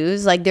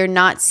tattoos. Like they're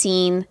not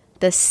seen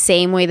the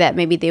same way that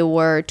maybe they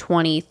were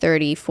 20,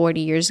 30,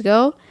 40 years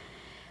ago.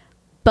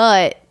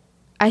 But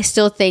I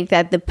still think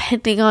that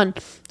depending on,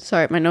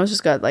 sorry, my nose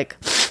just got like,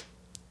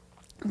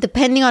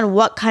 depending on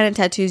what kind of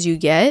tattoos you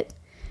get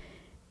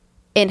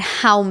and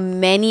how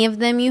many of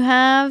them you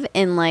have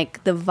and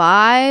like the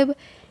vibe,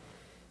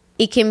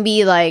 it can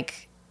be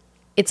like,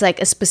 it's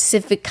like a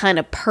specific kind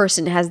of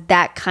person has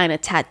that kind of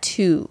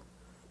tattoo,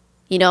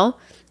 you know?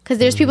 Because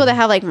there's people that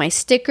have like my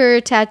sticker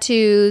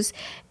tattoos,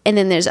 and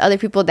then there's other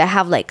people that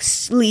have like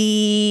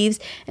sleeves,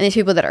 and there's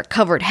people that are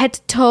covered head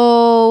to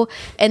toe,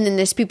 and then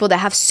there's people that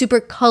have super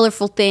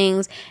colorful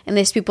things, and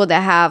there's people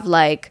that have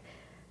like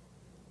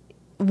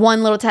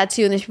one little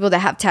tattoo, and there's people that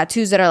have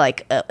tattoos that are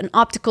like an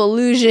optical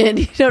illusion.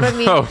 You know what I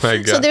mean? Oh my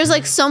God. So there's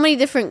like so many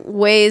different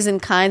ways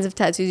and kinds of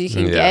tattoos you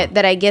can get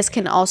that I guess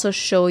can also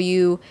show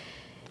you,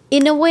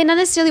 in a way, not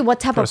necessarily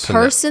what type of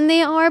person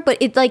they are, but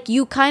it like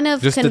you kind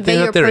of just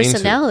convey your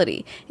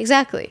personality.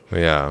 Exactly.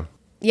 Yeah.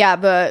 Yeah,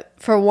 but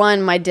for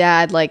one, my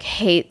dad like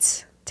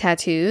hates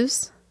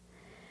tattoos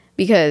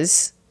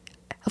because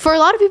for a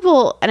lot of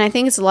people, and I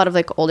think it's a lot of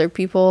like older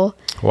people.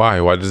 Why?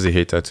 Why does he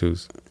hate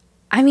tattoos?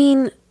 I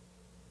mean,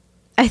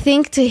 I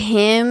think to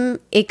him,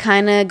 it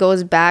kind of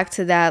goes back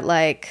to that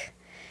like,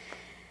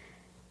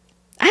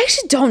 I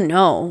actually don't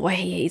know why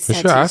he hates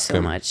tattoos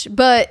so much,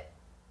 but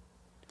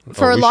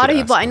for a lot of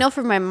people, I know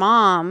for my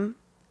mom,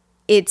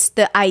 it's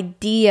the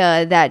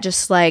idea that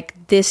just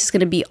like this is going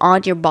to be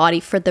on your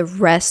body for the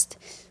rest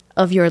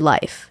of your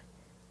life.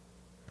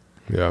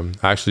 Yeah,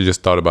 I actually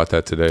just thought about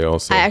that today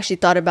also. I actually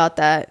thought about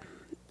that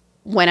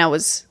when I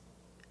was,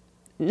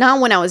 not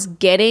when I was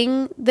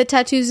getting the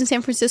tattoos in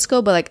San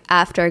Francisco, but like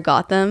after I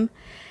got them.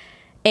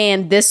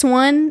 And this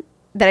one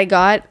that I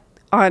got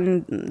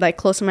on like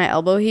close to my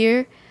elbow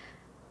here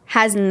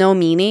has no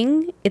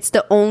meaning. It's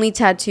the only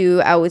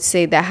tattoo I would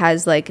say that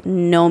has like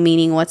no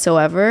meaning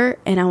whatsoever.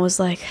 And I was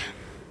like,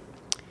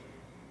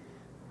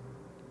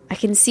 I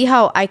can see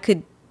how I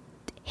could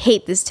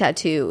hate this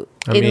tattoo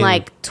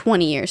like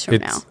 20 years from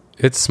now.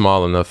 It's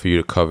small enough for you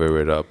to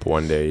cover it up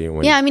one day.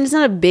 Yeah, I mean, it's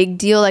not a big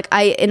deal. Like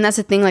and that's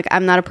the thing. Like,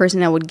 I'm not a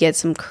person that would get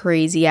some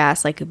crazy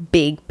ass like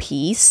big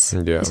piece.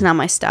 Yeah, it's not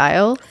my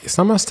style. It's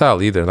not my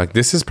style either. Like,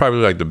 this is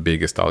probably like the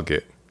biggest I'll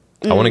get.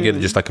 I want to get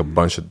just like a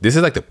bunch of. This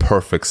is like the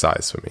perfect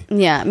size for me.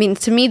 Yeah, I mean,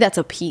 to me, that's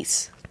a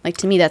piece. Like,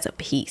 to me, that's a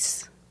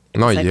piece.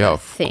 No, like yeah,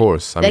 of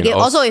course. I mean,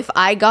 also, if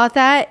I got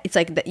that, it's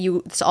like that.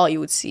 It's all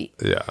you would see.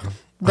 Yeah.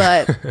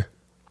 But,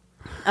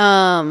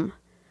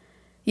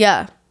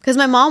 yeah. Because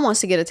my mom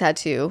wants to get a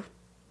tattoo,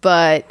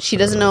 but she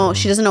doesn't know.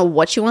 She doesn't know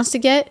what she wants to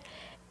get,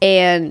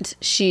 and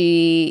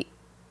she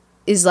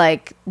is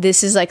like,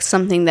 this is like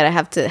something that I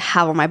have to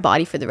have on my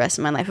body for the rest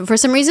of my life. And for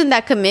some reason,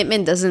 that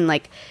commitment doesn't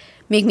like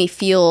make me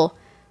feel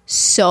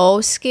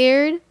so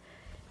scared,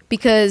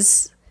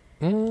 because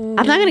I'm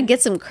not gonna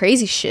get some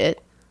crazy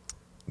shit.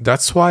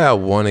 That's why I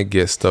want to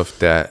get stuff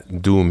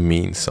that do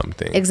mean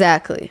something.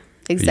 Exactly.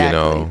 You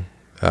know,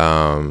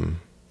 damn,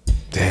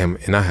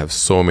 and I have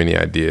so many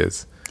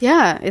ideas.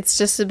 Yeah, it's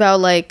just about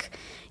like,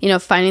 you know,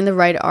 finding the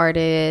right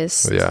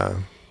artist. Yeah.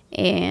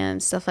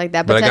 And stuff like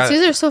that. But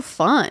tattoos are so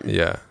fun.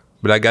 Yeah.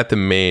 But I got the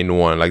main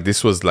one. Like,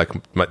 this was like,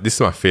 this is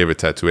my favorite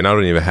tattoo. And I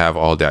don't even have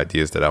all the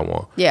ideas that I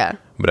want. Yeah.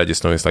 But I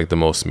just know it's like the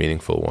most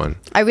meaningful one.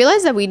 I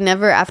realized that we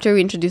never, after we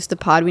introduced the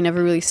pod, we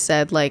never really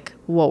said like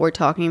what we're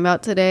talking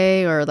about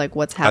today or like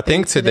what's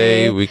happening. I think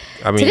today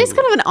today's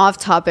kind of an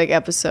off-topic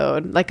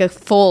episode, like a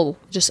full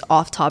just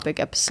off-topic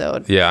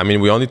episode. Yeah, I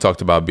mean, we only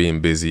talked about being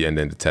busy and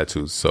then the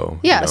tattoos. So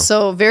yeah, you know.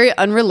 So very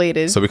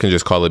unrelated. So we can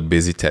just call it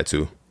busy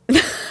tattoo.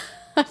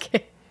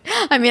 Okay.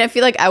 I mean, I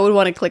feel like I would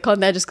want to click on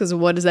that just because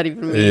what does that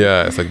even mean?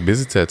 Yeah, it's like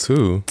busy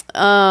tattoo.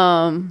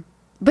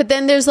 But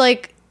then there's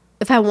like,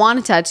 if I want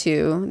a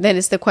tattoo, then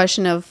it's the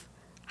question of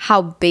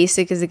how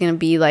basic is it going to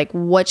be? Like,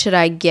 what should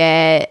I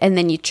get? And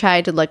then you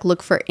try to like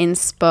look for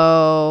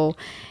inspo.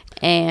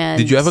 And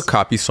did you ever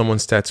copy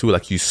someone's tattoo?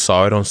 Like, you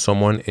saw it on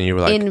someone and you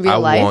were like, in real I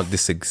life? want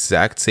this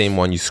exact same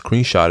one. You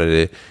screenshotted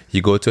it.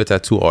 You go to a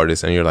tattoo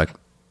artist and you're like,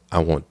 I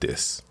want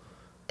this.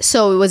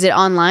 So was it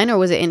online or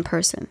was it in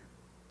person?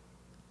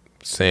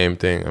 Same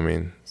thing. I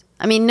mean,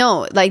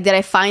 no. Like, did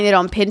I find it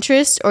on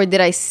Pinterest or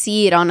did I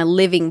see it on a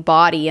living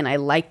body and I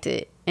liked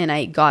it and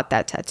I got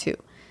that tattoo?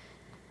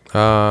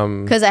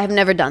 Because I have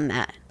never done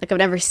that. Like, I've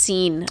never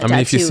seen a tattoo.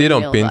 If you see it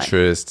on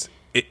Pinterest,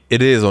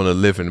 it is on a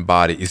living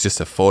body. It's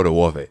just a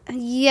photo of it.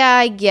 Yeah,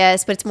 I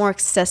guess, but it's more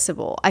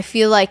accessible. I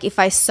feel like if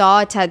I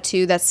saw a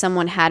tattoo that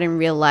someone had in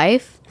real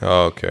life,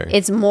 okay,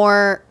 it's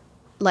more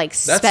like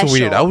special. That's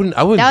weird. I wouldn't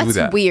do that.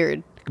 That's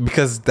weird.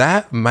 Because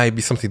that might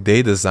be something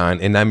they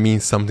designed and that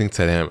means something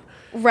to them.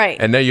 Right.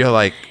 And then you're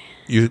like,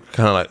 you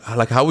kind of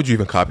like, how would you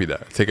even copy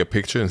that? Take a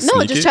picture and sneak it?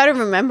 No, just try to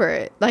remember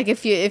it. Like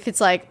if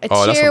it's like a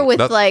chair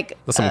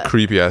that's some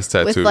creepy ass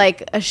tattoo. with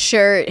like a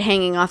shirt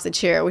hanging off the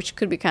chair, which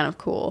could be kind of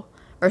cool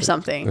or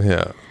something.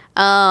 Yeah.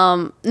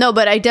 No,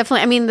 but I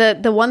definitely, I mean,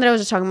 the one that I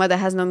was just talking about that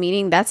has no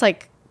meaning, that's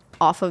like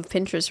off of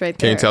Pinterest right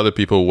there. Can you tell the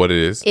people what it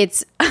is?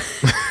 It's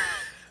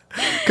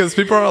because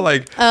people are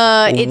like,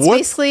 it's what?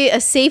 basically a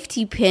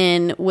safety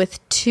pin with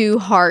two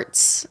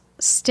hearts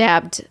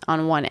stabbed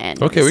on one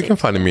end. Okay, we can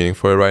find a meaning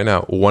for it right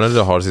now. One of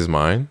the hearts is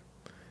mine.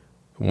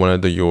 One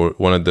of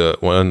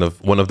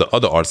the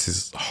other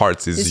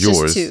hearts is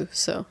yours. Just two,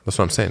 so that's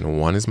what I'm saying.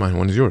 One is mine,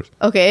 one is yours.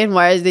 Okay, and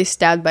why are they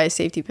stabbed by a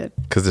safety pin?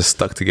 Because they're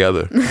stuck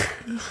together.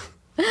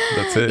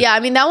 That's it. Yeah, I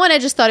mean, that one I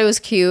just thought it was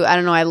cute. I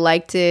don't know, I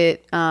liked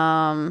it.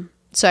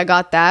 So I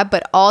got that,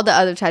 but all the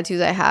other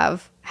tattoos I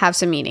have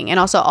some meaning, and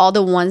also all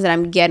the ones that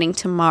I'm getting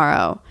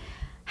tomorrow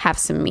have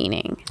some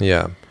meaning.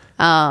 Yeah.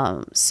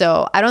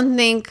 So I don't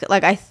think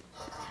like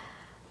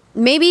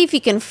maybe if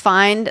you can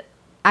find,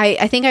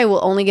 I think I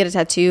will only get a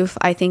tattoo if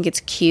I think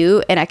it's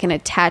cute and I can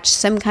attach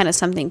some kind of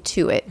something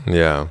to it.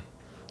 Yeah.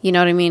 You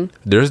know what I mean?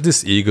 There's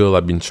this eagle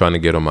I've been trying to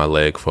get on my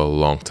leg for a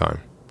long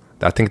time.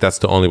 I think that's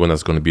the only one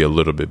that's going to be a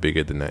little bit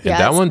bigger than that.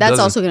 Yeah, and that's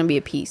also going to be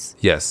a piece.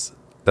 Yes,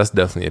 that's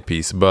definitely a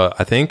piece. But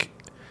I think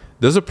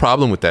there's a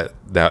problem with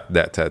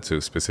that tattoo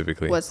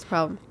specifically. What's the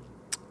problem?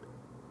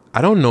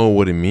 I don't know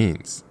what it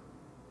means.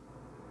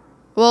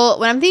 Well,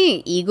 when I'm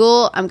thinking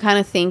eagle, I'm kind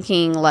of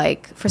thinking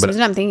like, for some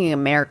reason I'm thinking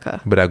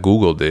America. But I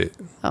Googled it.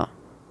 Oh.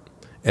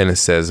 And it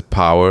says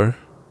power,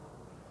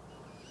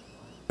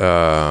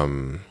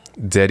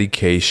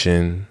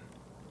 dedication,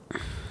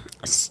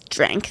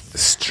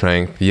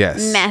 strength,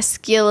 yes.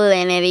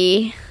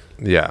 Masculinity.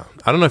 Yeah.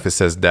 I don't know if it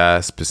says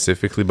that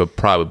specifically, but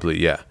probably,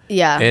 yeah.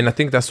 Yeah. And I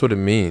think that's what it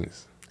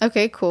means.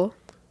 Okay, cool.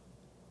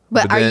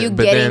 But are you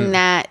getting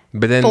that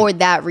for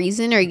that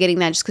reason, or are you getting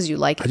that just because you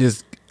like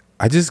it?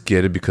 I just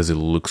get it because it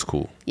looks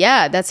cool.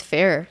 Yeah, that's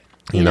fair.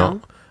 You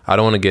know? I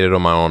don't want to get it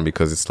on my arm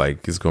because it's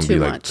like it's going to be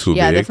like too big.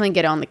 Yeah, definitely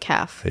get it on the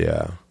calf.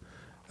 Yeah.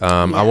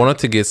 I wanted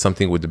to get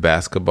something with the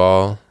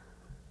basketball.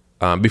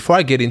 Before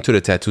I get into the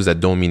tattoos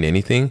that don't mean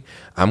anything,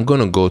 I'm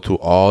going to go through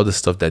all the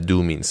stuff that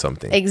do mean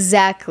something.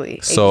 Exactly.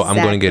 So I'm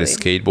going to get a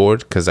skateboard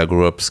because I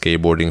grew up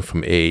skateboarding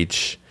from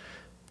age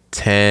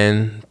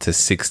 10 to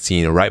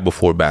 16, right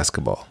before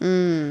basketball.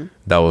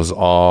 That was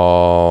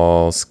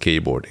all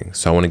skateboarding.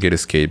 So I want to get a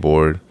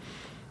skateboard.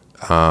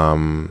 I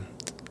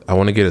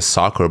want to get a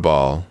soccer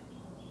ball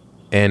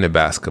and a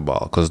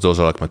basketball because those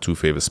are like my two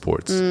favorite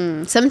sports.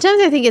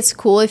 Sometimes I think it's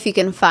cool if you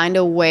can find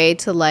a way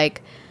to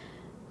like,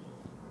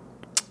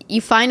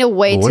 you find a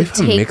way what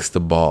to if I mix the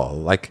ball?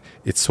 Like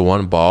it's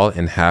one ball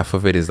and half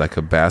of it is like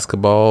a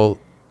basketball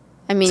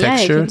texture,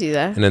 yeah, you can do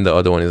that. And then the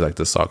other one is like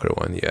the soccer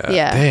one. Yeah.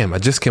 Yeah. Damn, I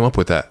just came up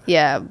with that.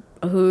 Yeah.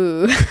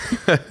 Ooh.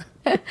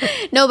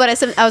 No, but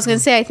I was going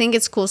to say, I think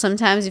it's cool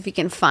sometimes if you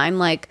can find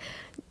like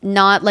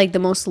not like the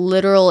most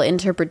literal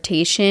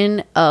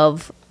interpretation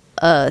of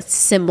a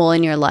symbol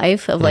in your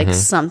life of like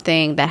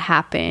something that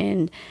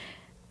happened,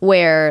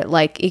 where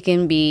like it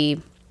can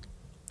be,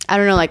 I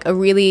don't know, like a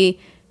really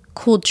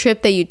cool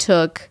trip that you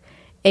took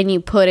and you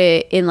put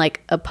it in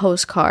like a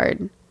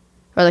postcard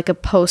or like a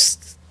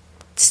post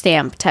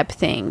stamp type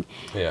thing.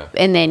 Yeah.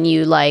 And then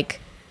you like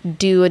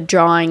do a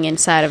drawing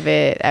inside of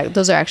it.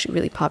 Those are actually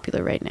really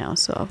popular right now,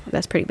 so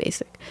that's pretty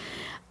basic.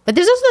 But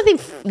there's also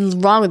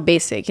nothing wrong with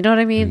basic, you know what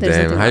I mean? There's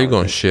Damn, how you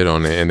gonna shit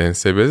on it and then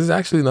say, but there's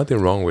actually nothing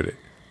wrong with it?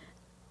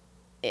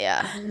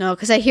 Yeah, no,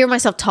 because I hear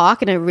myself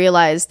talk and I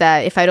realize that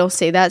if I don't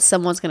say that,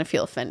 someone's gonna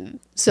feel offended.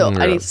 So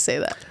I need to say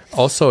that.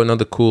 Also,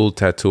 another cool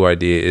tattoo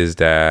idea is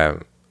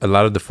that a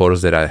lot of the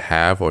photos that I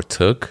have or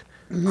took,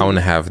 I want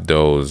to have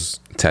those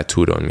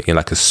tattooed on me in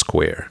like a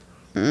square.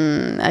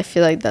 I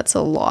feel like that's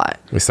a lot.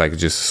 It's like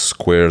just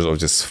squares of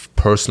just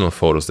personal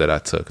photos that I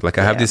took. Like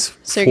I have this.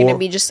 So you're gonna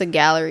be just a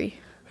gallery.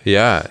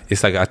 Yeah,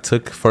 it's like I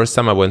took first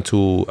time I went to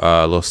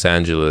Los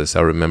Angeles.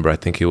 I remember, I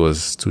think it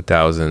was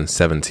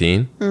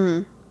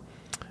 2017,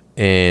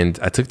 and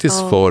I took this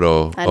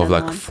photo of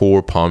like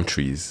 4 palm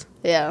trees.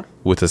 Yeah,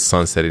 with a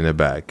sunset in the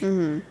back. I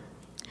think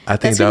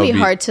that's that gonna would be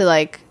hard to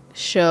like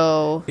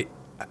show.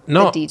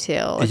 The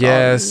detail. Like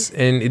yes,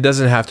 and it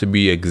doesn't have to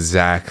be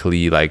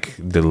exactly like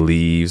the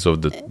leaves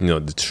of the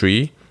the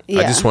tree.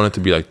 I just want it to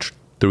be like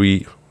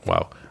 3.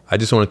 Wow, I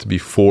just want it to be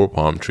 4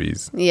 palm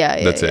trees.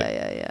 Yeah, that's it.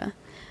 Yeah.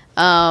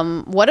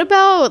 What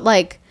about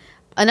like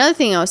another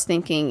thing I was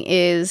thinking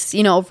is,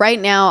 right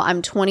now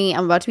I'm 20.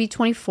 I'm about to be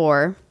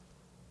 24.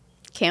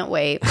 Can't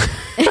wait.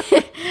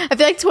 I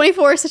feel like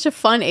 24 is such a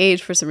fun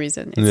age for some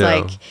reason. It's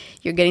like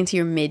you're getting to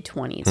your mid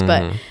 20s.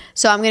 But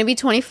so I'm gonna be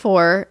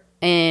 24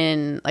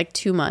 in like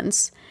 2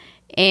 months,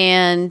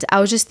 and I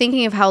was just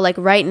thinking of how like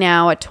right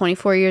now at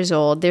 24 years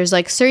old, there's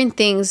like certain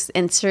things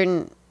and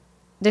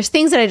there's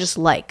things that I just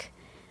like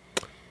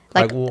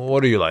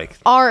what do you like?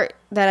 Art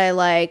that I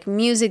like,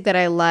 music that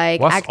I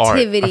like. What's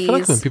activities. Art? I feel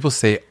like when people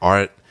say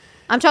art,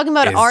 I'm talking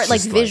about art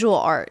like visual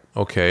art.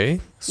 Okay,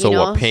 so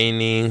what,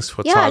 paintings,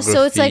 photography? Yeah,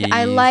 so it's like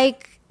I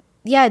like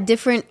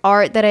different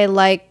art that I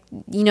like.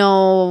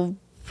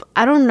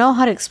 I don't know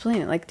how to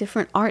explain it, like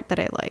different art that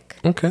I like.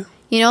 Okay.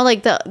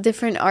 Like the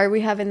different art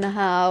we have in the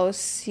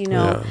house,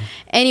 Yeah.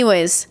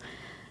 Anyways,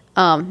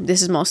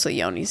 this is mostly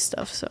Yoni's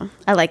stuff, so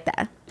I like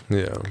that.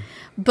 Yeah.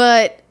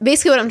 But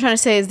basically what I'm trying to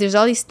say is there's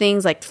all these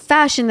things like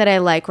fashion that I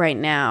like right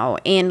now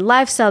and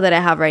lifestyle that I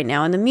have right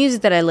now and the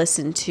music that I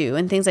listen to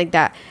and things like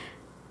that.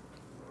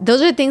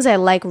 Those are things I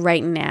like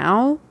right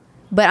now,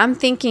 but I'm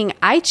thinking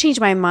I change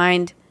my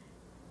mind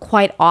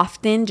quite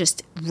often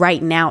just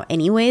right now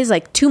anyways.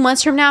 Like 2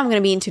 months from now, I'm going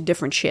to be into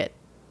different shit.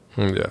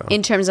 Yeah.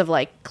 In terms of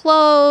like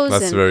clothes.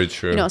 That's very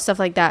true. Stuff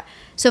like that.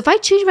 So if I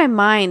change my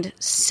mind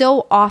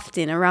so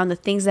often around the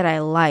things that I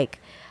like,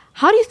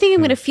 how do you think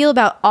I'm going to feel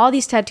about all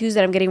these tattoos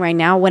that I'm getting right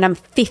now when I'm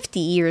 50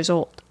 years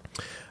old?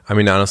 I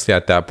mean, honestly,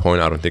 at that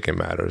point, I don't think it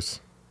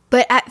matters.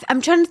 But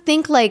I'm trying to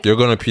think like, you're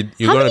gonna be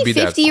how many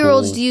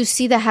 50-year-olds do you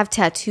see that have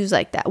tattoos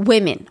like that?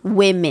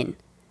 Women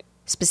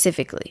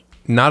specifically.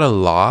 Not a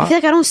lot. I feel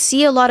like I don't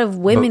see a lot of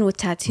women with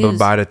tattoos. But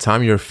by the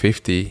time you're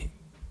 50,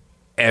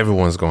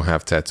 everyone's gonna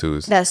have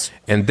tattoos.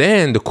 And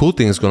then the cool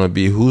thing is gonna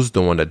be who's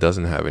the one that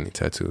doesn't have any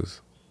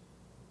tattoos.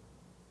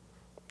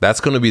 That's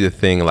gonna be the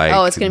thing. Like,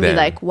 it's gonna be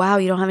like, wow,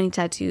 you don't have any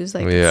tattoos.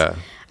 Like, yeah.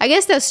 I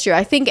guess that's true.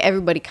 I think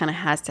everybody kind of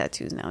has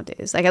tattoos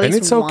nowadays. Like at least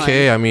it's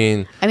okay. I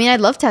mean, I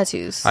love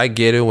tattoos. I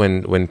get it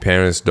when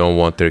parents don't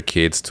want their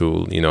kids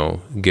to,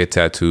 get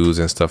tattoos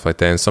and stuff like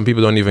that. And some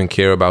people don't even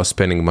care about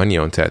spending money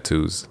on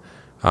tattoos.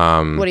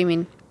 What do you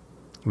mean?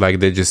 Like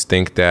they just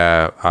think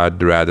that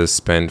I'd rather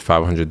spend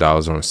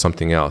 $500 on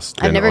something else.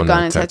 I've never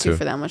gotten a tattoo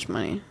for that much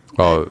money.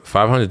 Oh,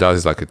 $500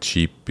 is like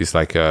it's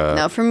like a...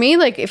 No, for me,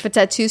 like if a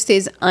tattoo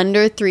stays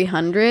under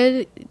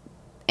 $300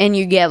 and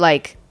you get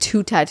like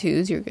 2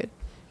 tattoos, you're good.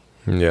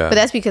 Yeah. But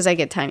that's because I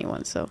get tiny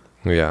ones, so.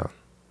 Yeah.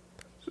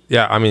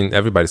 Yeah, I mean,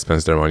 everybody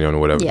spends their money on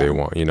whatever they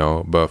want,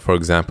 But for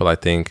example, I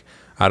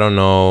don't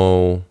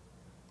know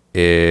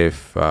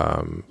if,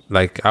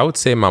 like I would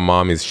say my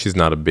mom she's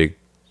not a big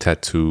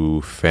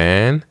tattoo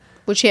fan.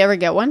 Would she ever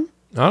get one?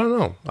 I don't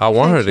know. I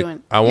want her to get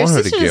one. Your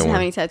sister doesn't have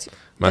any tattoos.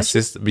 My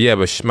sister,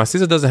 but my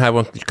sister doesn't have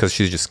one because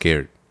she's just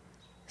scared.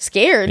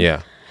 Scared?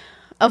 Yeah.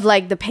 Of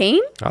like the pain?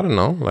 I don't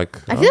know. Like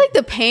I feel like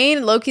the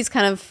pain, Loki's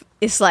kind of,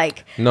 it's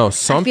like, no,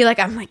 I feel like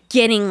I'm like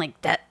getting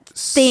like that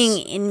thing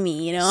in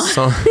me,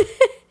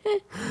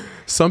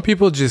 Some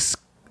people just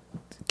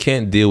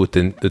can't deal with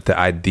the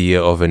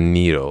idea of a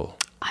needle.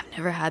 I've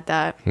never had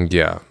that.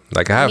 Yeah,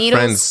 like I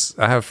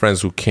have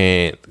friends who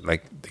can't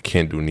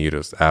do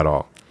needles at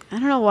all. I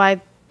don't know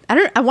why.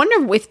 I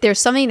wonder if there's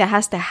something that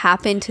has to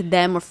happen to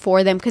them or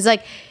for them, because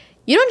like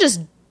you don't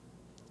just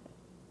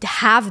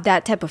have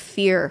that type of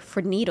fear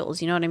for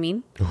needles. You know what I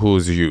mean?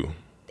 Who's you?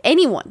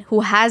 Anyone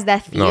who has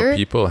that fear. No,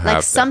 people have like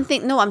that.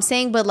 something. No, I'm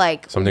saying, but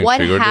like something what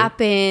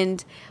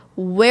happened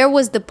where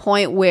was the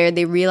point where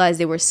they realized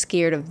they were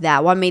scared of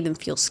that? What made them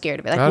feel scared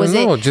of it? Like, I don't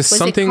know. Just was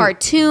something, it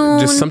cartoon?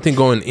 just something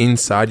going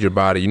inside your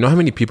body. You know how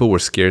many people were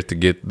scared to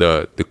get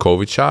the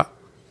COVID shot?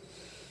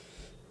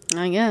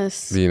 I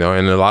guess. You know,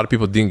 and a lot of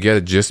people didn't get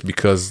it just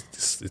because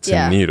it's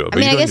a needle. I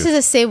mean, I guess it's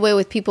the same way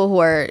with people who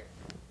are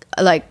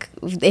like,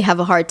 they have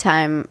a hard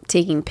time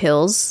taking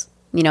pills.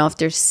 You know, if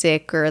they're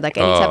sick or like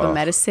any type of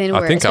medicine,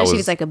 where especially if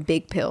it's like a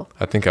big pill.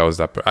 I think I was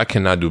that. I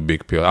cannot do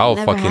big pill. I'll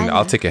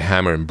take a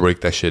hammer and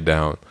break that shit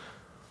down.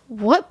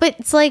 What? But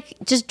it's like,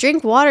 just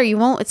drink water. You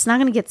won't. It's not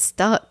gonna get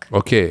stuck.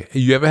 Okay,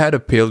 you ever had a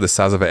pill the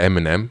size of an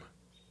M&M?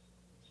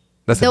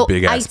 That's a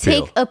big ass pill.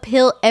 I take a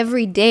pill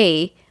every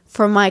day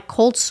for my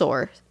cold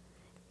sore,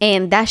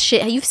 and that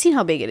shit. You've seen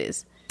how big it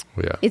is.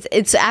 Yeah.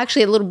 It's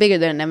actually a little bigger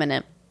than an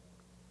M&M.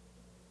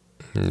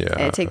 Yeah.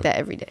 And I take that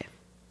every day.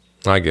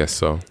 I guess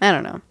so. I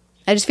don't know.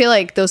 I just feel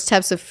like those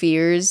types of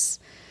fears.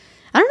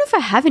 I don't know if I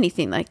have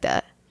anything like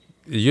that.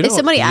 If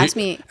somebody asked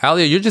me,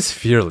 Alia, you're just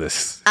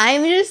fearless.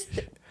 I'm just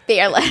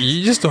fearless.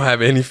 You just don't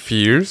have any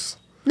fears.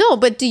 No,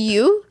 but do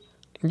you?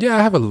 Yeah,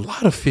 I have a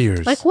lot of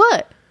fears. Like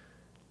what?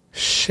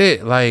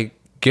 Shit, like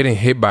getting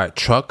hit by a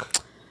truck.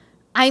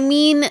 I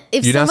mean,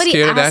 if you're somebody not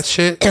scared of that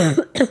shit.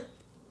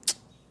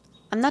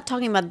 I'm not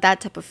talking about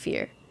that type of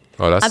fear.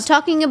 Oh, I'm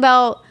talking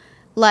about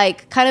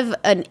like kind of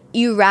an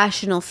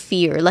irrational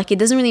fear. Like, it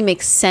doesn't really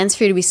make sense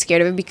for you to be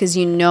scared of it because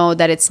you know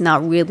that it's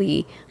not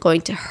really going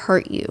to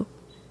hurt you.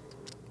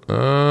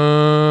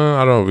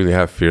 I don't really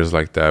have fears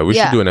like that. We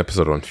should do an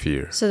episode on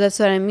fear. So that's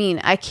what I mean.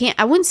 I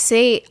wouldn't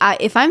say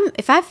if I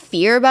have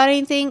fear about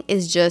anything,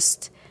 is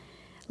just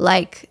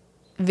like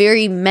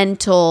very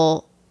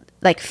mental,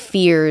 like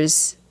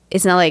fears.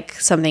 It's not like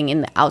something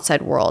in the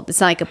outside world. It's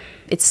not like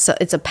it's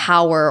a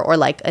power or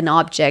like an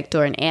object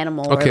or an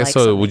animal. Okay, or like so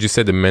something. would you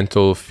say the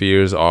mental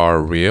fears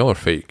are real or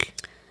fake?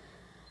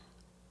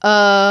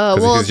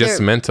 Well, if it's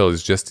just mental,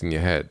 it's just in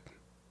your head.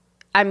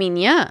 I mean,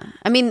 yeah.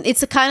 I mean,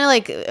 it's a kind of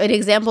like an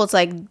example. It's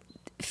like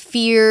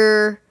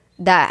fear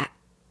that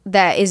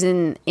is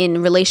in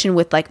relation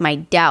with like my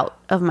doubt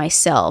of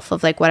myself,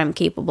 of like what I'm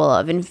capable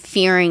of, and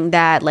fearing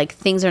that like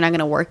things are not going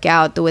to work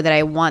out the way that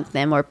I want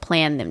them or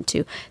plan them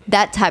to.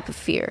 That type of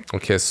fear.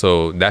 Okay,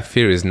 so that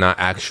fear is not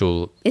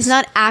actual. It's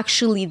not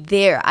actually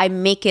there. I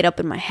make it up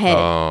in my head.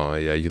 Oh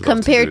yeah, you love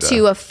compared to, do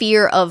to that. a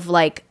fear of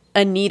like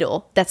a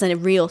needle. That's a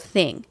real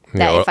thing.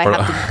 That if I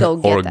have to go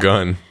get or a that.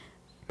 gun.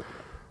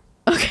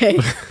 Okay.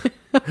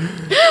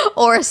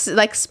 Or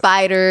like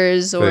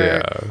spiders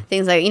or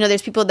things like,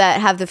 there's people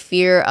that have the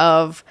fear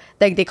of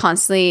like they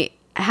constantly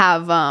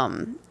have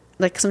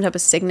like some type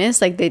of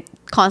sickness, like they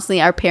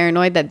constantly are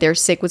paranoid that they're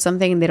sick with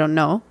something and they don't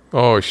know.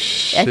 Oh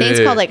shit. I think it's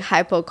called like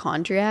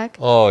hypochondriac.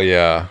 Oh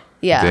yeah.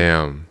 Yeah.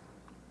 Damn.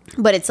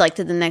 But it's like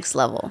to the next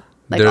level,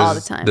 like all the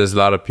time. There's a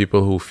lot of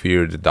people who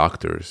fear the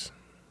doctors.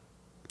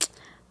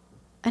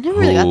 I never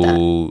really got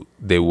that.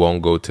 They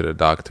won't go to the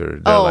doctor.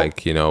 They're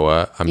like, you know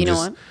what?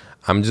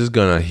 I'm just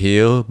gonna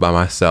heal by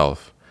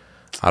myself.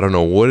 I don't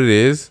know what it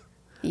is.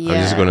 Yeah.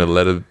 I'm just gonna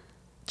let it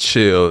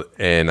chill,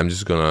 and I'm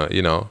just gonna,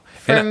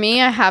 For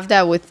me, I have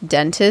that with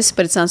dentists,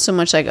 but it's not so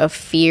much like a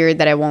fear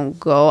that I won't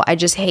go. I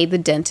just hate the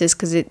dentist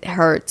because it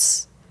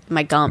hurts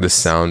my gums. The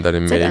sound that it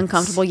makes. Like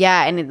uncomfortable.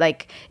 Yeah, and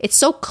it's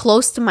so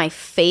close to my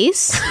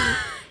face.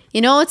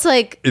 It's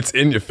like it's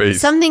in your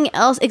face. Something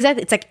else.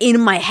 Exactly. It's like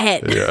in my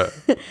head. Yeah.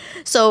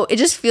 So it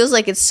just feels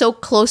like it's so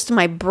close to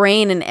my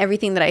brain and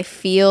everything that I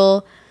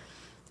feel.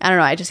 I don't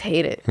know. I just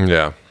hate it.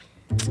 Yeah.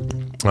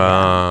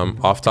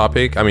 Off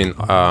topic. I mean,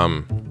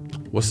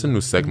 what's the new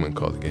segment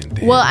called again?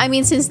 Damn. Well, I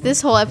mean, since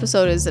this whole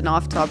episode is an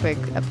off-topic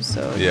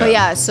episode. Yeah. But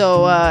yeah,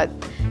 so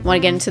want to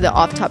get into the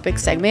off-topic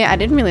segment? I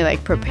didn't really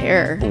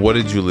prepare. What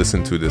did you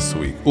listen to this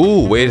week?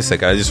 Ooh, wait a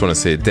second. I just want to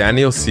say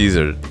Daniel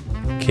Caesar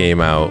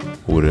came out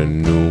with a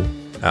new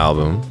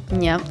album.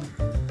 Yep.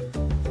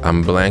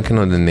 I'm blanking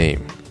on the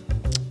name.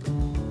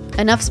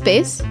 Enough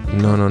Space?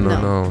 No.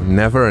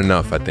 Never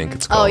Enough, I think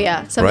it's called. Oh,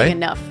 yeah. Something right?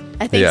 Enough.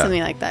 I think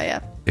something like that,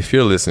 yeah. If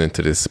you're listening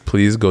to this,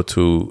 please go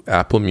to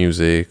Apple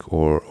Music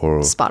or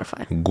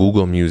Spotify,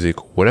 Google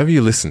Music, whatever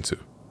you listen to.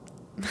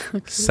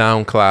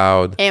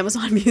 SoundCloud,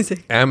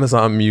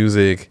 Amazon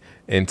Music,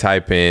 and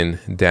type in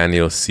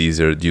Daniel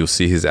Caesar. You'll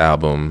see his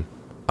album.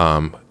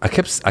 I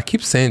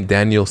keep saying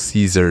Daniel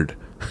Caesared.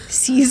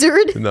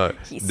 Caesared? No,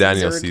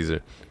 Daniel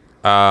Caesar.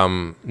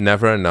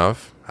 Never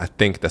Enough. I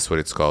think that's what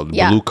it's called.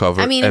 Yeah. Blue cover.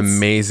 I mean,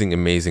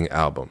 amazing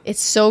album.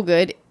 It's so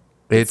good.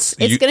 It's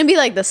gonna be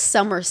like the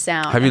summer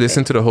sound. Have you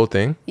listened to the whole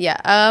thing? Yeah.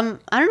 I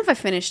don't know if I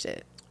finished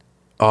it.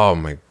 Oh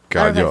my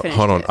god, yo,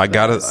 hold on. I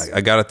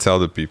gotta tell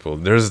the people.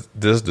 There's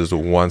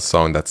one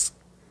song that's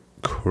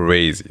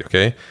crazy.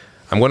 Okay,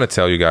 I'm gonna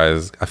tell you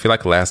guys. I feel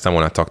like last time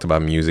when I talked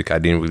about music, I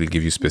didn't really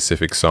give you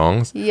specific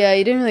songs. Yeah,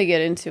 you didn't really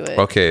get into it.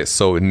 Okay,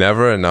 so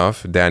Never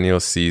Enough, Daniel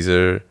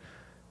Caesar,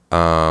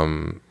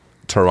 Toronto,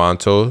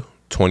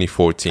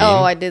 2014.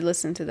 Oh, I did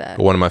listen to that.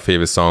 One of my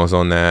favorite songs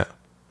on that.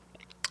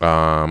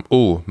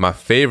 My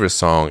favorite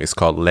song is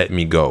called Let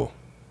Me Go.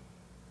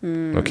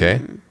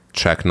 Okay.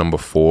 Track number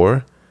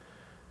 4.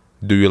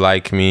 Do You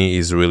Like Me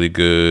is really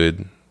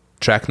good.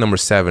 track number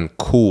 7,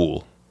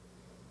 Cool.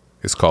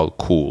 It's called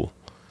Cool.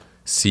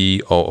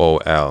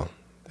 COOL.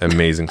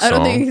 Amazing song. I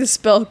don't think you can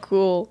spell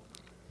cool.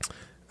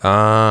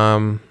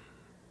 And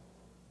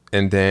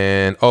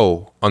then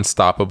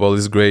Unstoppable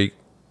is great.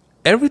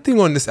 Everything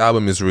on this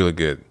album is really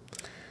good.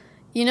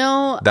 You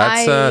know,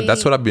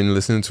 that's what I've been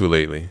listening to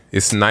lately.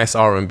 It's nice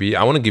R&B.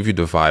 I want to give you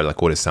the vibe,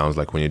 like what it sounds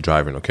like when you're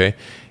driving, okay?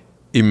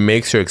 It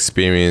makes your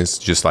experience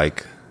just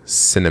like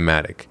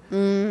cinematic.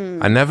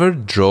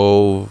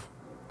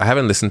 I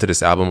haven't listened to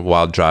this album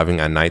while driving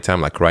at nighttime,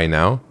 like right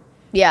now.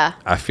 Yeah.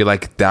 I feel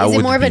like that would be...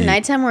 Is it more of a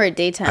nighttime or a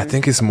daytime? I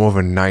think it's more of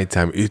a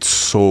nighttime. It's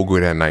so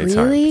good at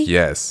nighttime. Really?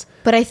 Yes.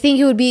 But I think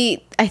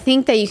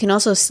that you can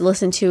also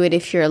listen to it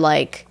if you're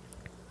like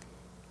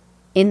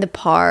in the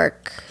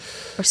park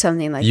or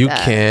something like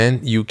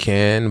that. You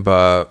can,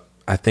 but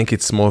I think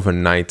it's more of a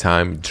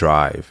nighttime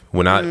drive.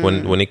 When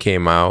it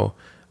came out,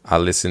 I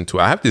listened to...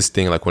 I have this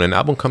thing, like when an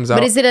album comes out...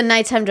 But is it a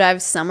nighttime drive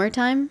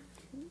summertime?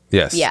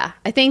 Yes. Yeah.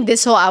 I think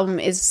this whole album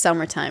is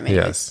summertime.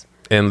 Anyways. Yes.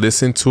 And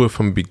listen to it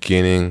from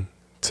beginning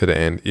to the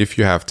end if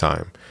you have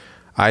time.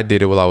 I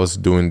did it while I was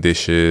doing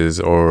dishes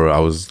or I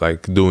was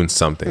like doing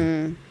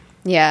something.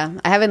 Yeah,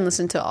 I haven't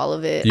listened to all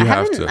of it. I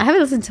haven't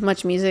listened to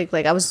much music.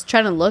 Like I was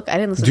trying to look, I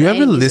didn't listen. Do you to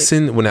ever any music.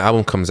 listen when an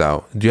album comes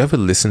out? Do you ever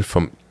listen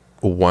from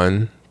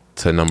 1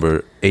 to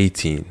number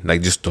 18,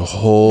 like just the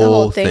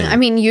whole thing? I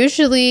mean,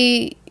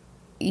 usually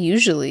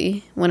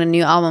when a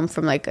new album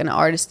from like an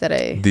artist that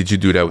Did you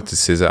do that with the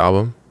SZA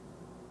album?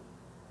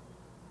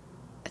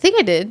 I think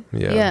I did.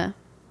 Yeah.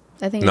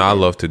 I think. No, I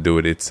love to do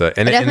it. It's I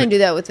definitely do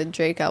that with the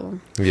Drake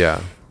album.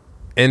 Yeah,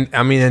 and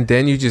I mean, and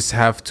then you just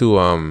have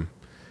to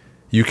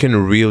you can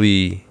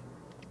really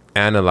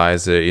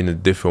analyze it in a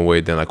different way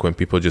than like when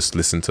people just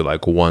listen to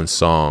like one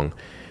song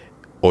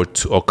or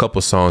a couple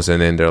songs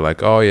and then they're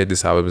like, oh yeah,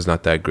 this album is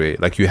not that great.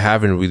 Like you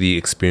haven't really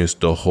experienced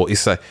the whole.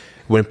 It's like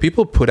when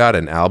people put out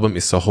an album,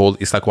 it's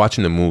like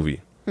watching a movie.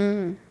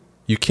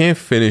 You can't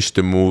finish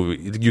the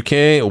movie. You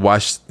can't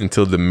watch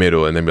until the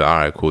middle and then be like, all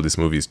right, cool, this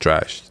movie is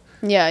trash.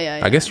 Yeah.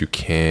 I guess you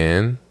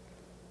can,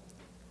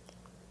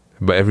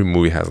 but every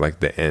movie has like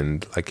the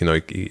end, like, you know,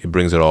 it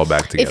brings it all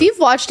back together. If you've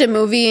watched a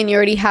movie and you're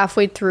already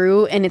halfway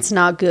through and it's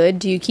not good,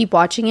 do you keep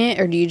watching it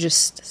or do you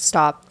just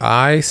stop?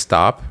 I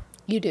stop.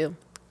 You do.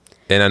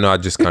 And I know I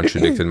just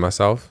contradicted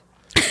myself.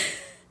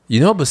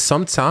 You know, but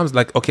sometimes,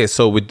 like, okay,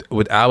 so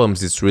with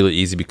albums, it's really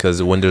easy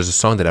because when there's a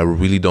song that I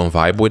really don't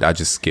vibe with, I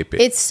just skip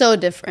it. It's so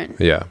different.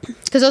 Yeah.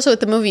 Because also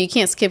with the movie, you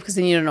can't skip because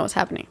then you don't know what's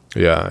happening.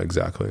 Yeah,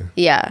 exactly.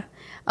 Yeah.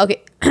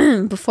 Okay.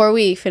 Before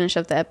we finish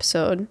up the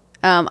episode,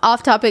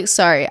 off topic,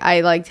 sorry,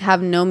 I like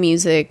have no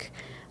music,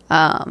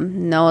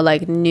 no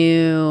like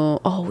new.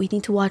 Oh, we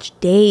need to watch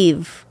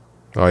Dave.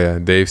 Oh yeah,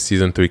 Dave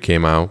season 3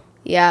 came out.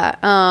 Yeah.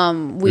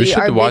 We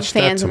are big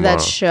fans of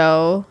that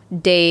show.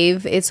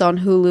 Dave. It's on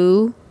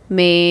Hulu,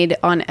 made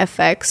on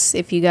FX.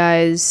 If you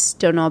guys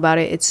don't know about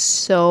it, it's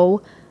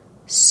so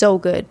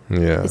good.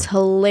 Yeah, it's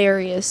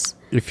hilarious.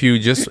 If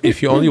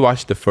you only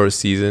watch the first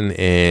season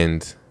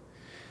and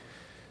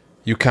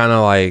you kind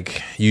of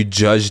like you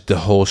judge the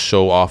whole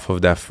show off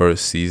of that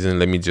first season,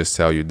 let me just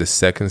tell you, the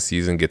second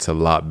season gets a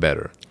lot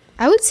better.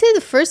 I would say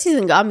the first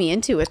season got me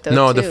into it though.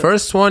 No, too. The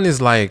first one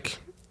is like,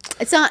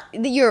 it's not.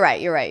 You're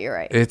right.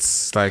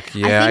 It's like,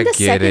 yeah, I think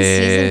the second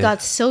season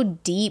got so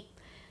deep.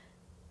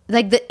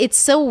 Like it's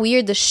so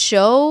weird. The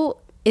show,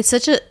 it's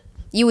such a.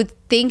 You would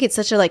think it's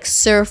such a like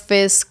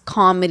surface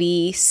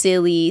comedy,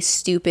 silly,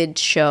 stupid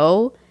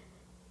show.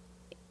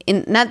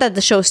 And not that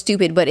the show's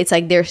stupid, but it's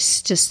like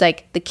there's just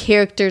like the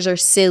characters are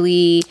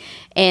silly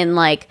and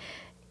like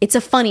it's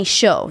a funny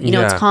show. You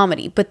know, It's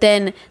comedy. But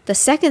then the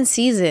second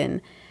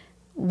season,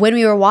 when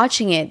we were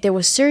watching it, there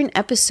was certain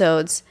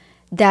episodes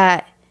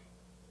that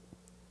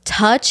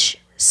touch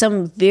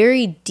some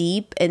very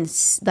deep and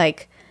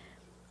like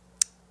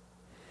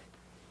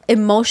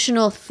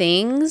emotional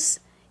things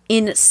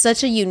in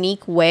such a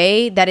unique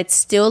way that it's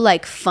still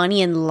like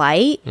funny and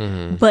light,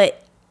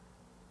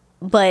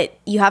 but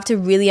you have to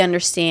really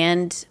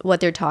understand what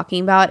they're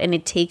talking about and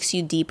it takes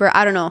you deeper.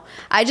 I don't know.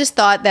 I just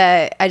thought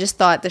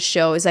the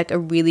show is like a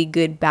really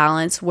good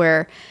balance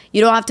where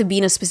you don't have to be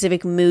in a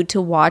specific mood to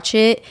watch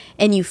it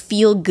and you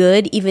feel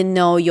good even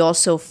though you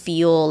also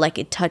feel like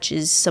it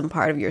touches some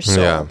part of your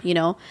soul, you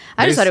know?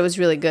 I just thought it was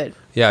really good.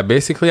 Yeah,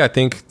 basically I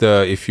think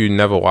if you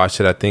never watched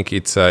it, I think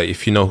it's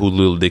if you know who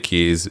Lil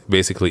Dicky is,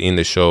 basically in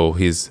the show,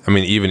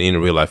 even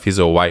in real life, he's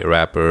a white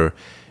rapper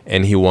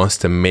and he wants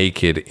to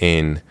make it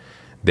in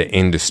the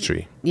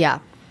industry. Yeah.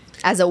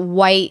 As a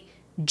white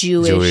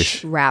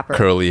Jewish rapper.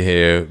 Curly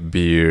hair,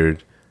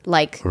 beard,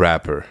 like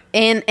rapper.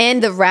 And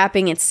the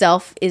rapping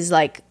itself is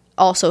like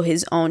also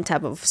his own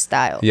type of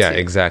style. Yeah, too.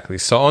 Exactly.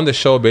 So on the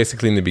show,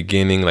 basically in the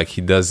beginning, like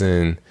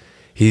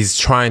he's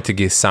trying to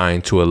get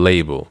signed to a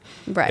label.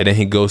 Right. And then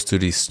he goes to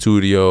these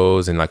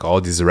studios and like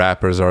all these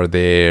rappers are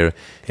there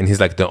and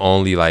he's like the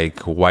only like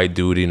white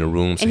dude in the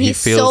room. So and he's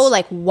so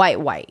like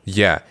white.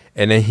 Yeah.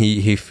 And then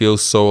he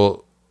feels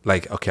so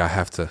like, okay, I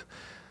have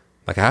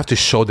to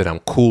show that I'm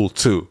cool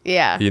too.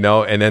 Yeah. You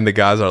know? And then the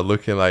guys are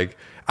looking like,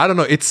 I don't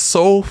know. It's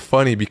so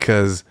funny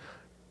because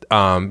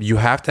you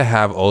have to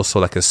have also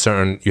like a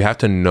certain. You have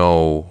to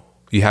know.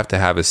 You have to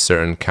have a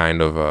certain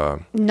kind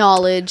of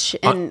knowledge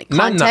and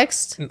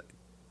context.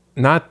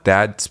 Not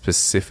that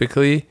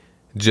specifically,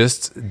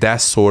 just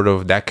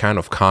that kind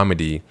of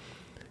comedy.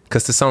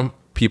 Because to some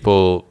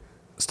people,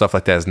 stuff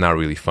like that is not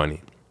really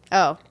funny.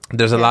 Oh,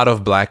 there's a lot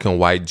of black and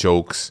white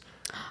jokes.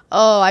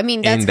 Oh, I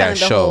mean, that's kind of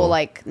the show. whole,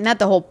 like, not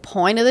the whole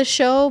point of the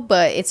show,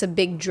 but it's a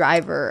big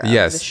driver of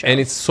the show. And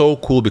it's so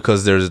cool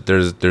because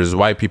there's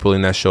white people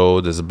in that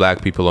show, there's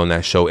black people on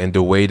that show, and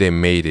the way they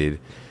made it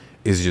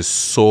is just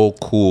so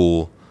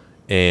cool.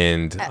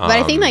 And but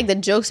I think, like, the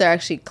jokes are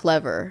actually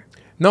clever.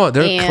 No,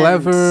 they're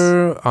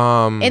clever.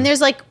 And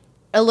there's, like,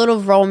 a little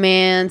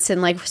romance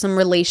and, like, some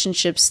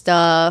relationship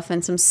stuff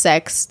and some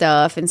sex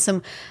stuff and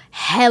some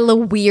hella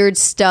weird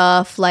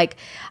stuff. Like,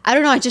 I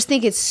don't know. I just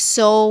think it's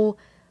so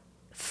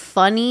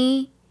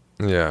funny.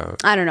 Yeah.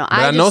 I don't know. But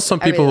I know some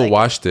people who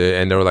watched it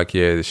and they were like,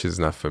 yeah, this shit's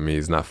not for me.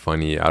 It's not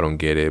funny. I don't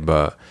get it.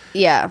 But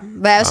yeah.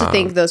 But I also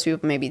think those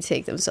people maybe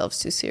take themselves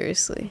too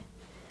seriously.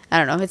 I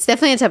don't know. It's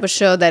definitely a type of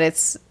show that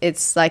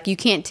it's like you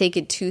can't take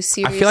it too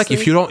seriously. I feel like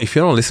if you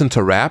don't listen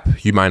to rap,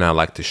 you might not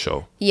like the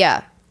show.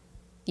 Yeah.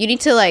 You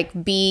need to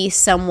like be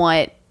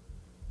somewhat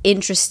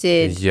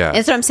interested. Yeah.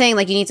 That's what I'm saying.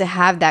 Like you need to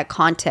have that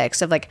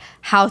context of like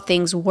how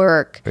things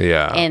work.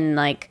 Yeah. And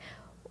like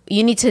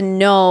you need to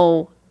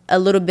know a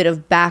little bit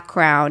of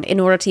background in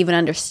order to even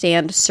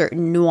understand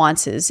certain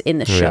nuances in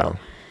the show.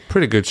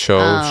 Pretty good show.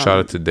 Shout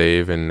out to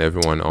Dave and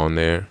everyone on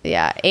there.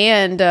 Yeah,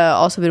 and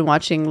also been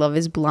watching Love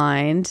Is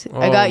Blind.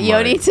 I got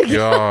Yoni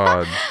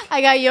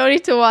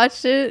to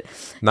watch it.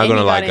 Not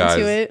gonna lie,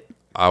 guys.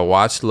 I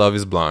watched Love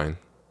Is Blind.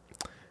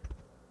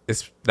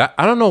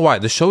 I don't know why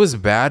the show is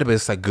bad, but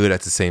it's like good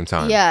at the same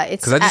time. Yeah,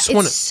 it's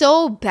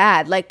so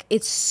bad. Like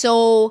it's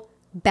so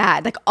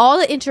bad. Like all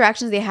the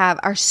interactions they have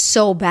are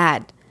so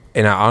bad.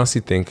 And I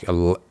honestly think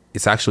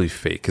it's actually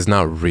fake. It's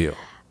not real.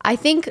 I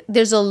think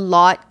there's a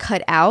lot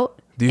cut out.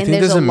 Do you think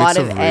there's a lot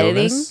of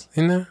editing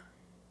in there?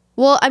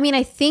 Well, I mean,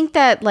 I think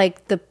that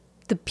like the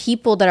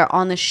people that are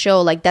on the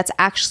show, like that's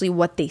actually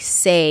what they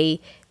say.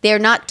 They're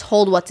not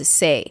told what to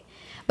say.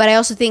 But I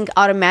also think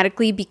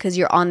automatically because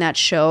you're on that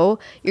show,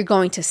 you're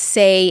going to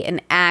say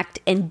and act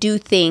and do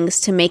things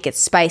to make it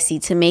spicy,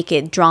 to make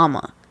it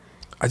drama.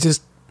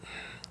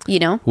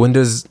 When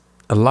there's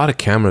a lot of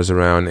cameras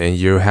around and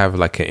you have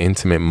like an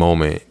intimate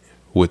moment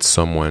with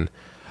someone,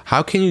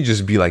 how can you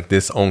just be like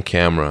this on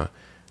camera,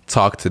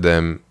 talk to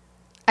them?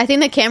 I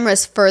think the camera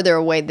is further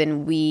away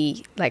than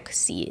we like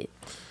see it.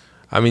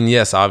 I mean,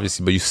 yes,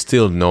 obviously, but you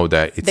still know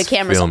that it's the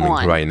camera's filming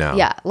on right now.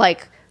 Yeah,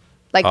 like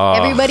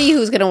everybody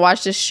who's gonna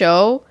watch this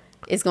show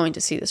is going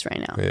to see this right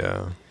now.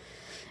 Yeah.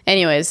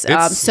 Anyways,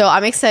 so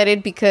I'm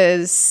excited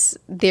because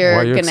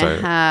they're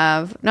gonna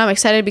have. No, I'm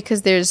excited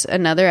because there's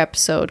another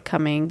episode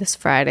coming this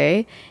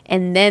Friday,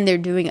 and then they're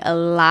doing a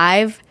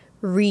live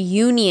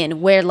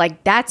reunion where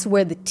like that's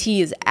where the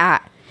tea is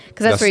at,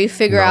 because that's where you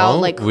figure out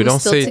like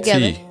who's still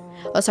together. Tea.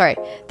 Oh, sorry.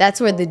 That's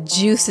where the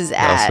juice is at.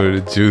 That's where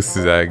the juice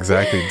is at.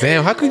 Exactly.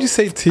 Damn, how could you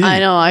say tea? I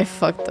know, I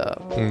fucked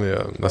up.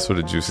 Yeah, that's where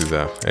the juice is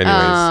at.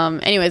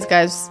 Anyways,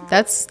 guys,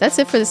 that's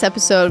it for this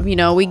episode. You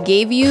know, we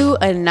gave you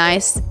a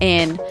nice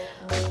and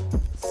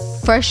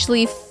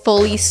freshly,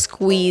 fully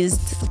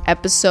squeezed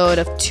episode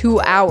of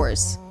 2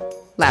 hours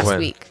last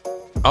week.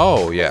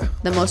 Oh, yeah.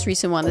 The most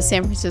recent one, the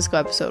San Francisco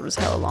episode, was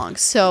hella long.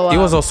 So it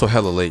was also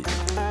hella late.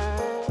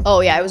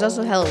 Oh, yeah, it was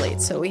also hella late,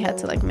 so we had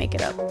to like make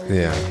it up.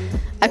 Yeah.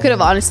 I could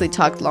have honestly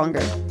talked longer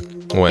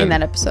in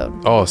that episode.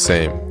 Oh,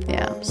 same.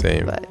 Yeah.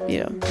 Same. But,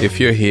 if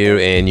you're here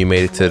and you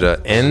made it to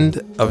the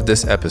end of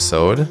this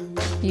episode,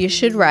 you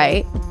should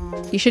write.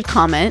 You should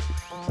comment.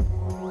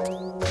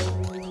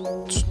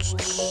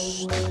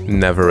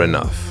 Never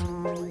Enough.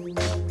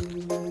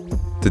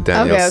 The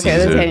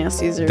Daniel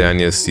Caesar.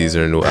 Daniel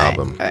Caesar new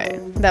album. All right.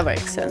 That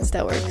makes sense.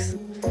 That works.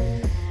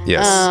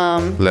 Yes.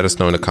 Let us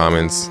know in the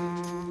comments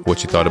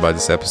what you thought about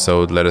this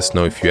episode. Let us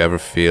know if you ever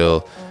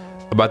feel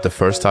about the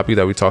first topic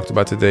that we talked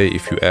about today,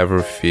 if you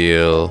ever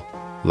feel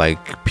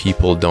like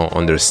people don't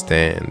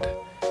understand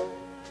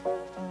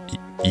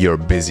your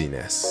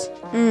busyness.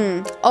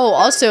 Oh,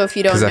 also, if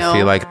you don't know, because I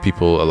feel like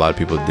a lot of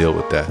people deal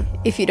with that.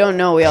 If you don't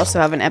know, we also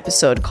have an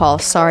episode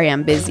called Sorry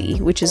I'm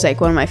Busy, which is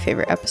like one of my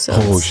favorite episodes.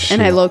 Oh, shit.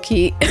 And I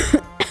low-key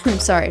I'm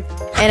sorry,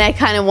 and I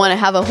kind of want to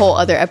have a whole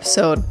other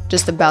episode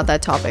just about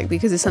that topic,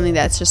 because it's something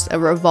that's just a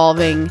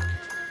revolving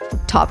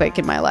topic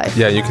in my life.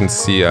 Yeah, you can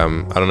see I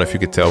don't know if you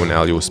could tell when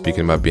Ali was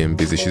speaking about being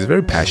busy, she's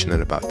very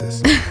passionate about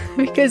this.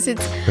 Because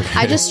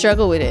I just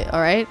struggle with it. All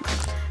right.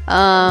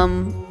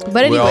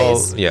 But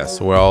anyways,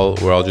 we're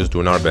all just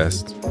doing our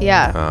best.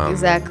 Yeah,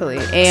 exactly.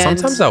 And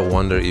sometimes I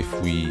wonder if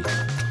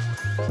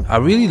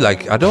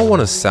I don't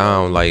want to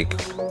sound like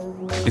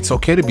it's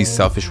okay to be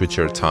selfish with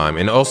your time.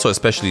 And also,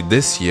 especially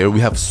this year, we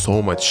have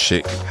so much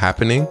shit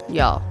happening.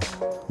 Yeah.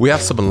 We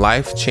have some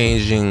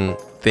life-changing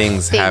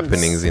things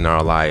happening in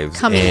our lives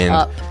coming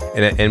up.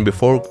 And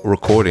before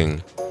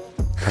recording,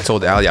 I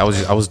told Ali I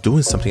was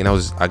doing something,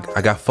 and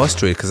I got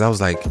frustrated because I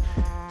was like,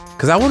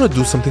 because I want to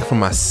do something for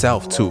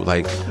myself too.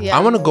 Like, Yeah. I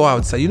want to go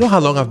outside. You know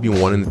how long I've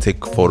been wanting to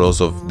take photos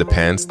of the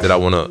pants that I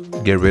want to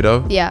get rid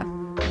of? Yeah.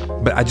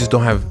 But I just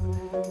don't have.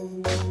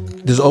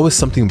 There's always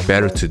something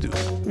better to do.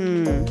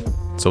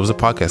 So it was a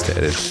podcast to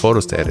edit,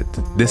 photos to edit,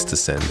 this to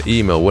send,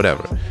 email,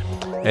 whatever.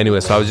 Anyway,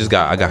 so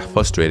I got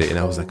frustrated, and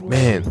I was like,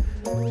 man,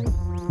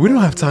 we don't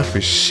have time for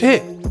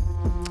shit.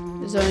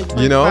 There's only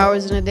 24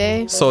 hours in a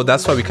day. So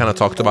that's why we kind of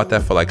talked about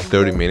that for like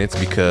 30 minutes,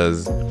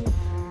 because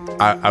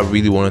I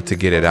really wanted to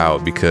get it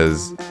out,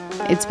 because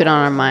It's been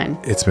on our mind.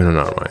 it's been on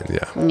our mind.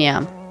 Yeah.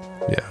 Yeah.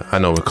 Yeah. I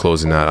know we're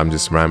closing out. I'm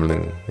just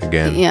rambling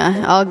again.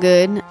 Yeah, all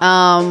good.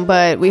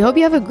 But we hope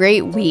you have a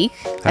great week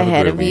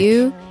ahead of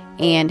you,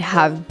 and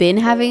have been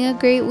having a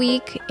great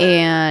week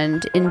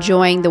and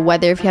enjoying the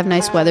weather. If you have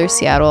nice weather,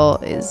 Seattle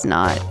is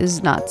not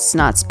it's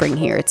not spring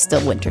here. It's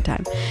still winter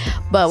time.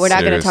 But we're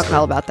not going to talk Seriously.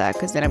 all about that,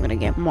 because then I'm going to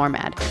get more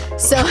mad.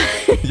 So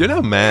You're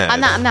not mad.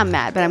 I'm not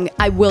mad, but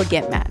I will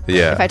get mad.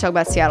 Yeah. If I talk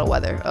about Seattle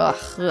weather. Ugh.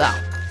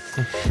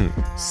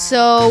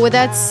 So with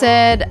that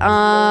said,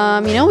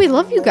 we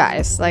love you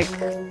guys. Like,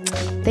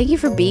 thank you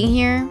for being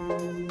here.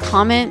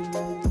 Comment,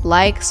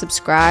 like,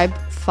 subscribe,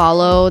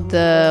 follow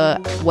the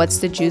What's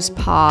the Juice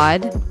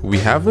pod. We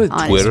have a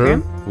on Twitter.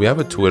 Instagram. We have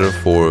a Twitter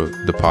for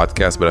the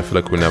podcast, but I feel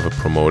like we never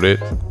promote it.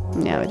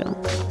 Yeah, we don't.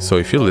 So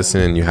if you're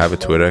listening and you have a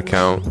Twitter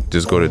account,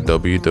 just go to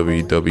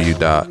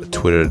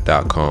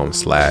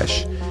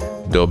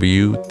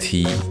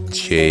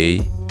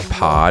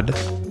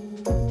www.twitter.com/WTJpod.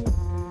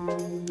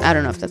 I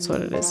don't know if that's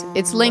what it is.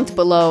 It's linked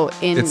below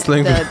in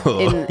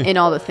in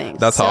all the things.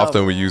 That's how So,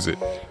 often we use it.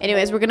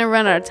 Anyways, we're gonna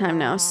run out of time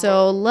now.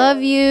 So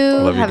love you.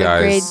 Love you Have a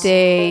guys. great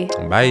day.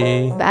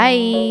 Bye.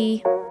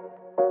 Bye.